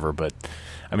or whatever. But,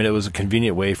 I mean, it was a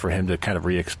convenient way for him to kind of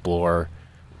re-explore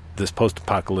this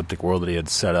post-apocalyptic world that he had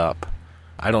set up.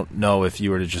 I don't know if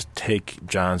you were to just take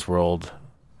John's World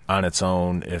on its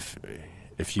own, if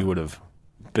you would have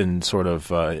been sort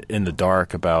of in the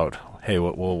dark about, hey,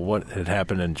 what had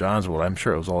happened in John's World. I'm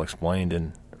sure it was all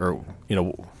explained or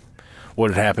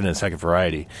what had happened in Second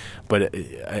Variety. But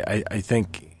I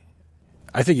think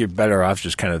you're better off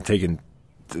just kind of taking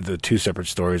the two separate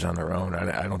stories on their own.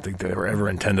 I don't think they were ever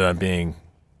intended on being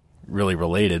really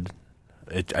related.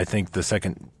 I think the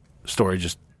second story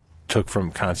just took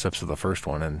from concepts of the first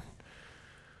one. And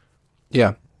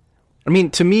yeah. I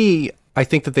mean, to me, I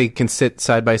think that they can sit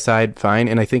side by side fine,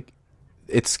 and I think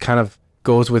it's kind of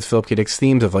goes with Philip K. Dick's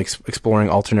themes of like exploring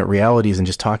alternate realities and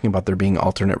just talking about there being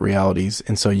alternate realities.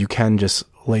 And so you can just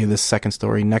lay this second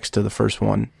story next to the first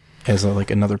one as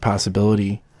like another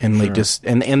possibility, and like just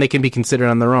and they can be considered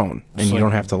on their own, and you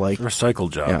don't have to like recycle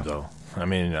job though. I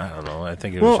mean, I don't know. I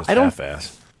think it was just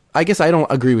half-assed. I guess I don't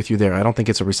agree with you there. I don't think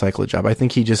it's a recycle job. I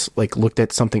think he just like looked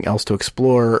at something else to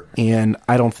explore, and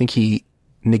I don't think he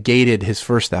negated his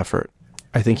first effort.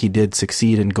 I think he did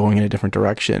succeed in going in a different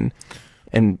direction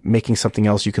and making something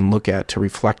else you can look at to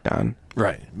reflect on.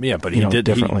 Right. Yeah, but he did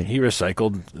differently. He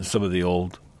recycled some of the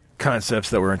old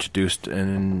concepts that were introduced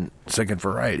in Second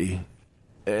Variety.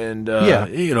 And,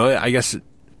 I guess it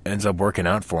ends up working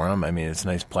out for him. I mean, it's a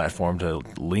nice platform to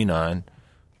lean on.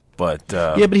 But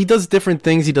but he does different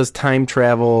things. He does time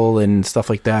travel and stuff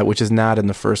like that, which is not in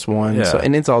the first one. Yeah. So,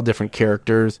 and it's all different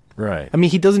characters. Right. I mean,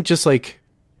 he doesn't just like,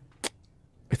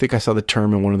 I think I saw the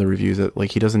term in one of the reviews that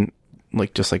like he doesn't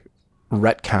like just like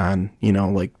retcon,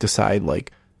 like decide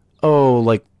like, oh,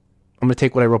 like I'm going to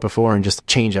take what I wrote before and just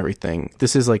change everything.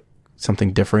 This is like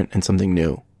something different and something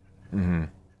new. Mm-hmm.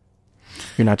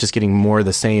 You're not just getting more of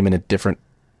the same in a different,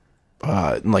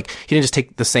 like he didn't just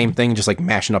take the same thing, just like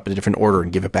mash it up in a different order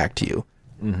and give it back to you.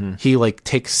 Mm-hmm. He like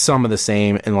takes some of the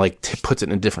same and like puts it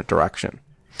in a different direction.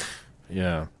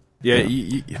 Yeah. Yeah.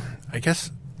 I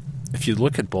guess if you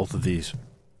look at both of these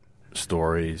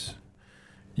stories,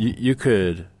 you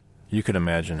could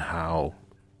imagine how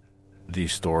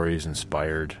these stories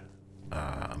inspired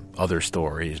other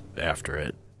stories after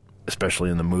it, especially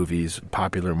in the movies,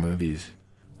 popular movies.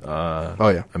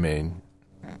 I mean,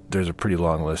 there's a pretty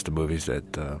long list of movies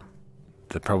that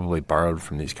probably borrowed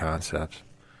from these concepts.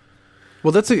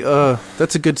 Well, that's a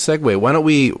good segue. Why don't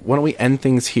we end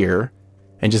things here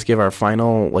and just give our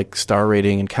final like star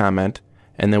rating and comment,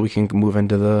 and then we can move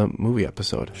into the movie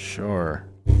episode. Sure.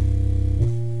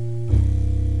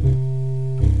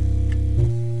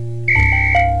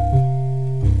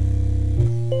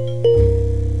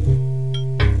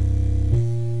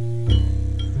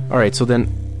 All right, so then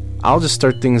I'll just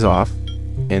start things off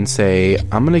and say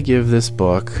I'm going to give this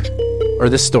book, or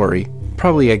this story,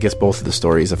 probably I guess both of the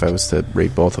stories if I was to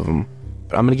rate both of them,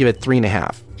 but I'm going to give it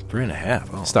 3.5.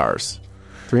 3.5? Stars.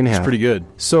 3.5. That's pretty good.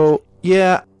 So,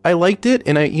 yeah, I liked it,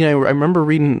 and I remember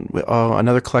reading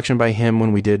another collection by him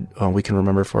when we did We Can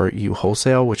Remember For You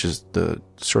Wholesale, which is the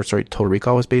short story Total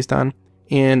Recall was based on.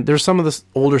 And there's some of this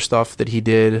older stuff that he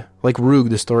did, like Roog,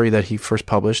 the story that he first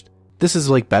published. This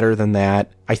is like better than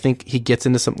that. I think he gets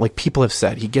into some, like people have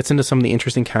said, he gets into some of the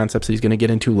interesting concepts that he's going to get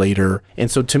into later.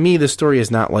 And so to me, this story is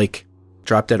not like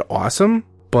drop dead awesome,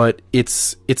 but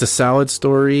it's a solid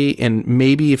story. And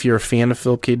maybe if you're a fan of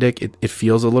Philip K. Dick, it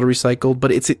feels a little recycled,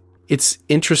 but it's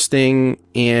interesting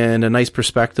and a nice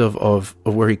perspective of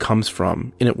where he comes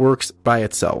from, and it works by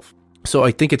itself. So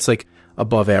I think it's like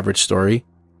above average story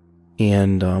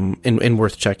and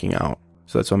worth checking out.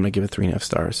 So that's why I'm going to give it 3.5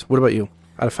 stars. What about you?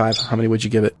 Out of 5, how many would you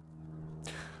give it?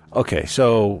 Okay,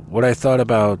 so what I thought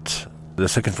about the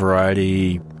Second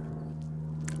Variety,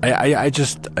 I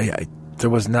there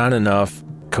was not enough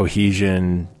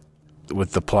cohesion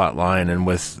with the plot line and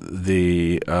with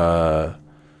the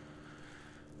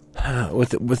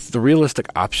with the realistic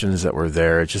options that were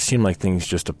there. It just seemed like things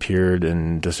just appeared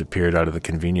and disappeared out of the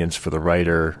convenience for the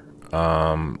writer.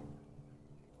 I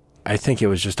think it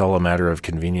was just all a matter of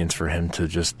convenience for him to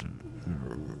just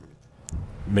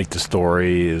make the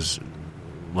story is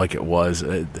like it was.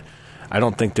 I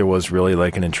don't think there was really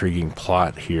like an intriguing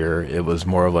plot here. It was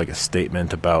more of like a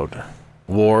statement about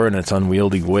war and its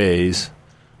unwieldy ways,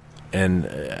 and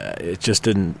it just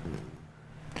didn't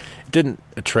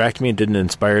attract me. It didn't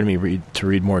inspire me to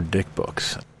read more Dick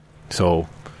books. So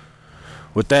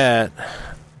with that,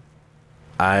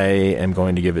 I am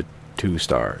going to give it 2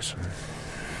 stars.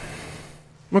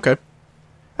 Okay.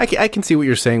 I can see what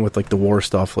you're saying with like the war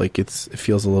stuff. Like it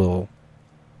feels a little,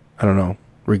 I don't know,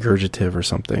 regurgitative or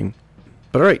something.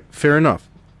 But all right, fair enough.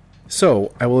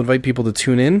 So I will invite people to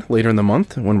tune in later in the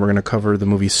month when we're going to cover the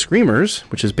movie Screamers,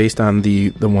 which is based on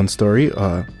the one story,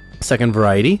 Second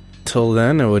Variety. Till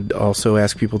then, I would also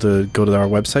ask people to go to our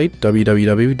website,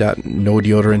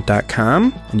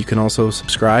 www.nodeodorant.com. And you can also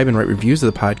subscribe and write reviews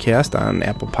of the podcast on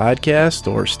Apple Podcast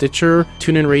or Stitcher,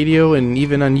 TuneIn Radio, and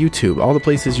even on YouTube. All the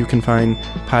places you can find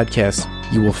podcasts,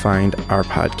 you will find our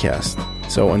podcast.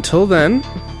 So until then,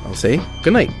 I'll say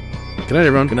good night. Good night,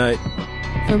 everyone. Good night.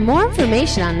 For more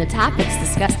information on the topics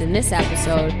discussed in this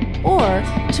episode, or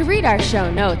to read our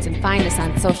show notes and find us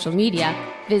on social media,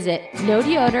 visit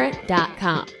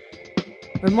nodeodorant.com.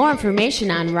 For more information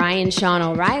on Ryan Sean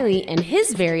O'Reilly and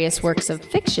his various works of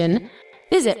fiction,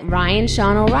 visit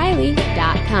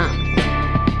ryanseanoreilly.com.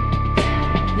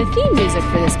 The theme music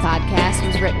for this podcast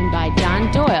was written by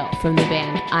John Doyle from the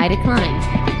band I Decline.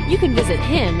 You can visit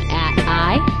him at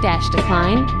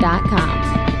i-decline.com.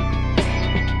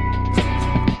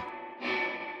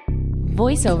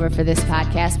 Voiceover for this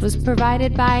podcast was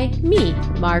provided by me,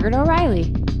 Margaret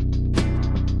O'Reilly.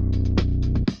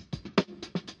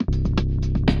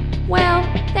 Well,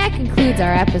 that concludes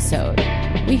our episode.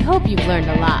 We hope you've learned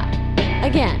a lot.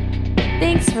 Again,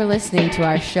 thanks for listening to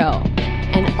our show.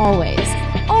 And always,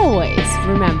 always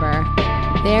remember,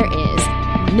 there is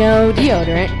no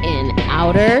deodorant in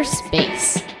outer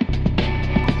space.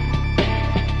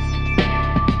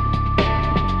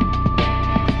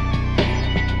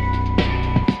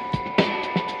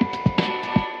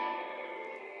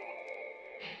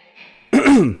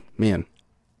 Man,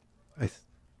 I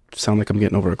sound like I'm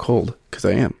getting over a cold, because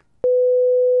I am.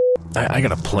 I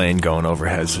got a plane going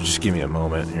overhead, so just give me a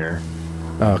moment here.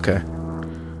 Oh, okay.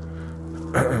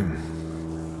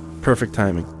 Perfect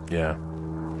timing. Yeah.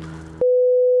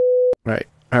 All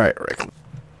right, Rick.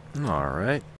 All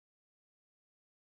right.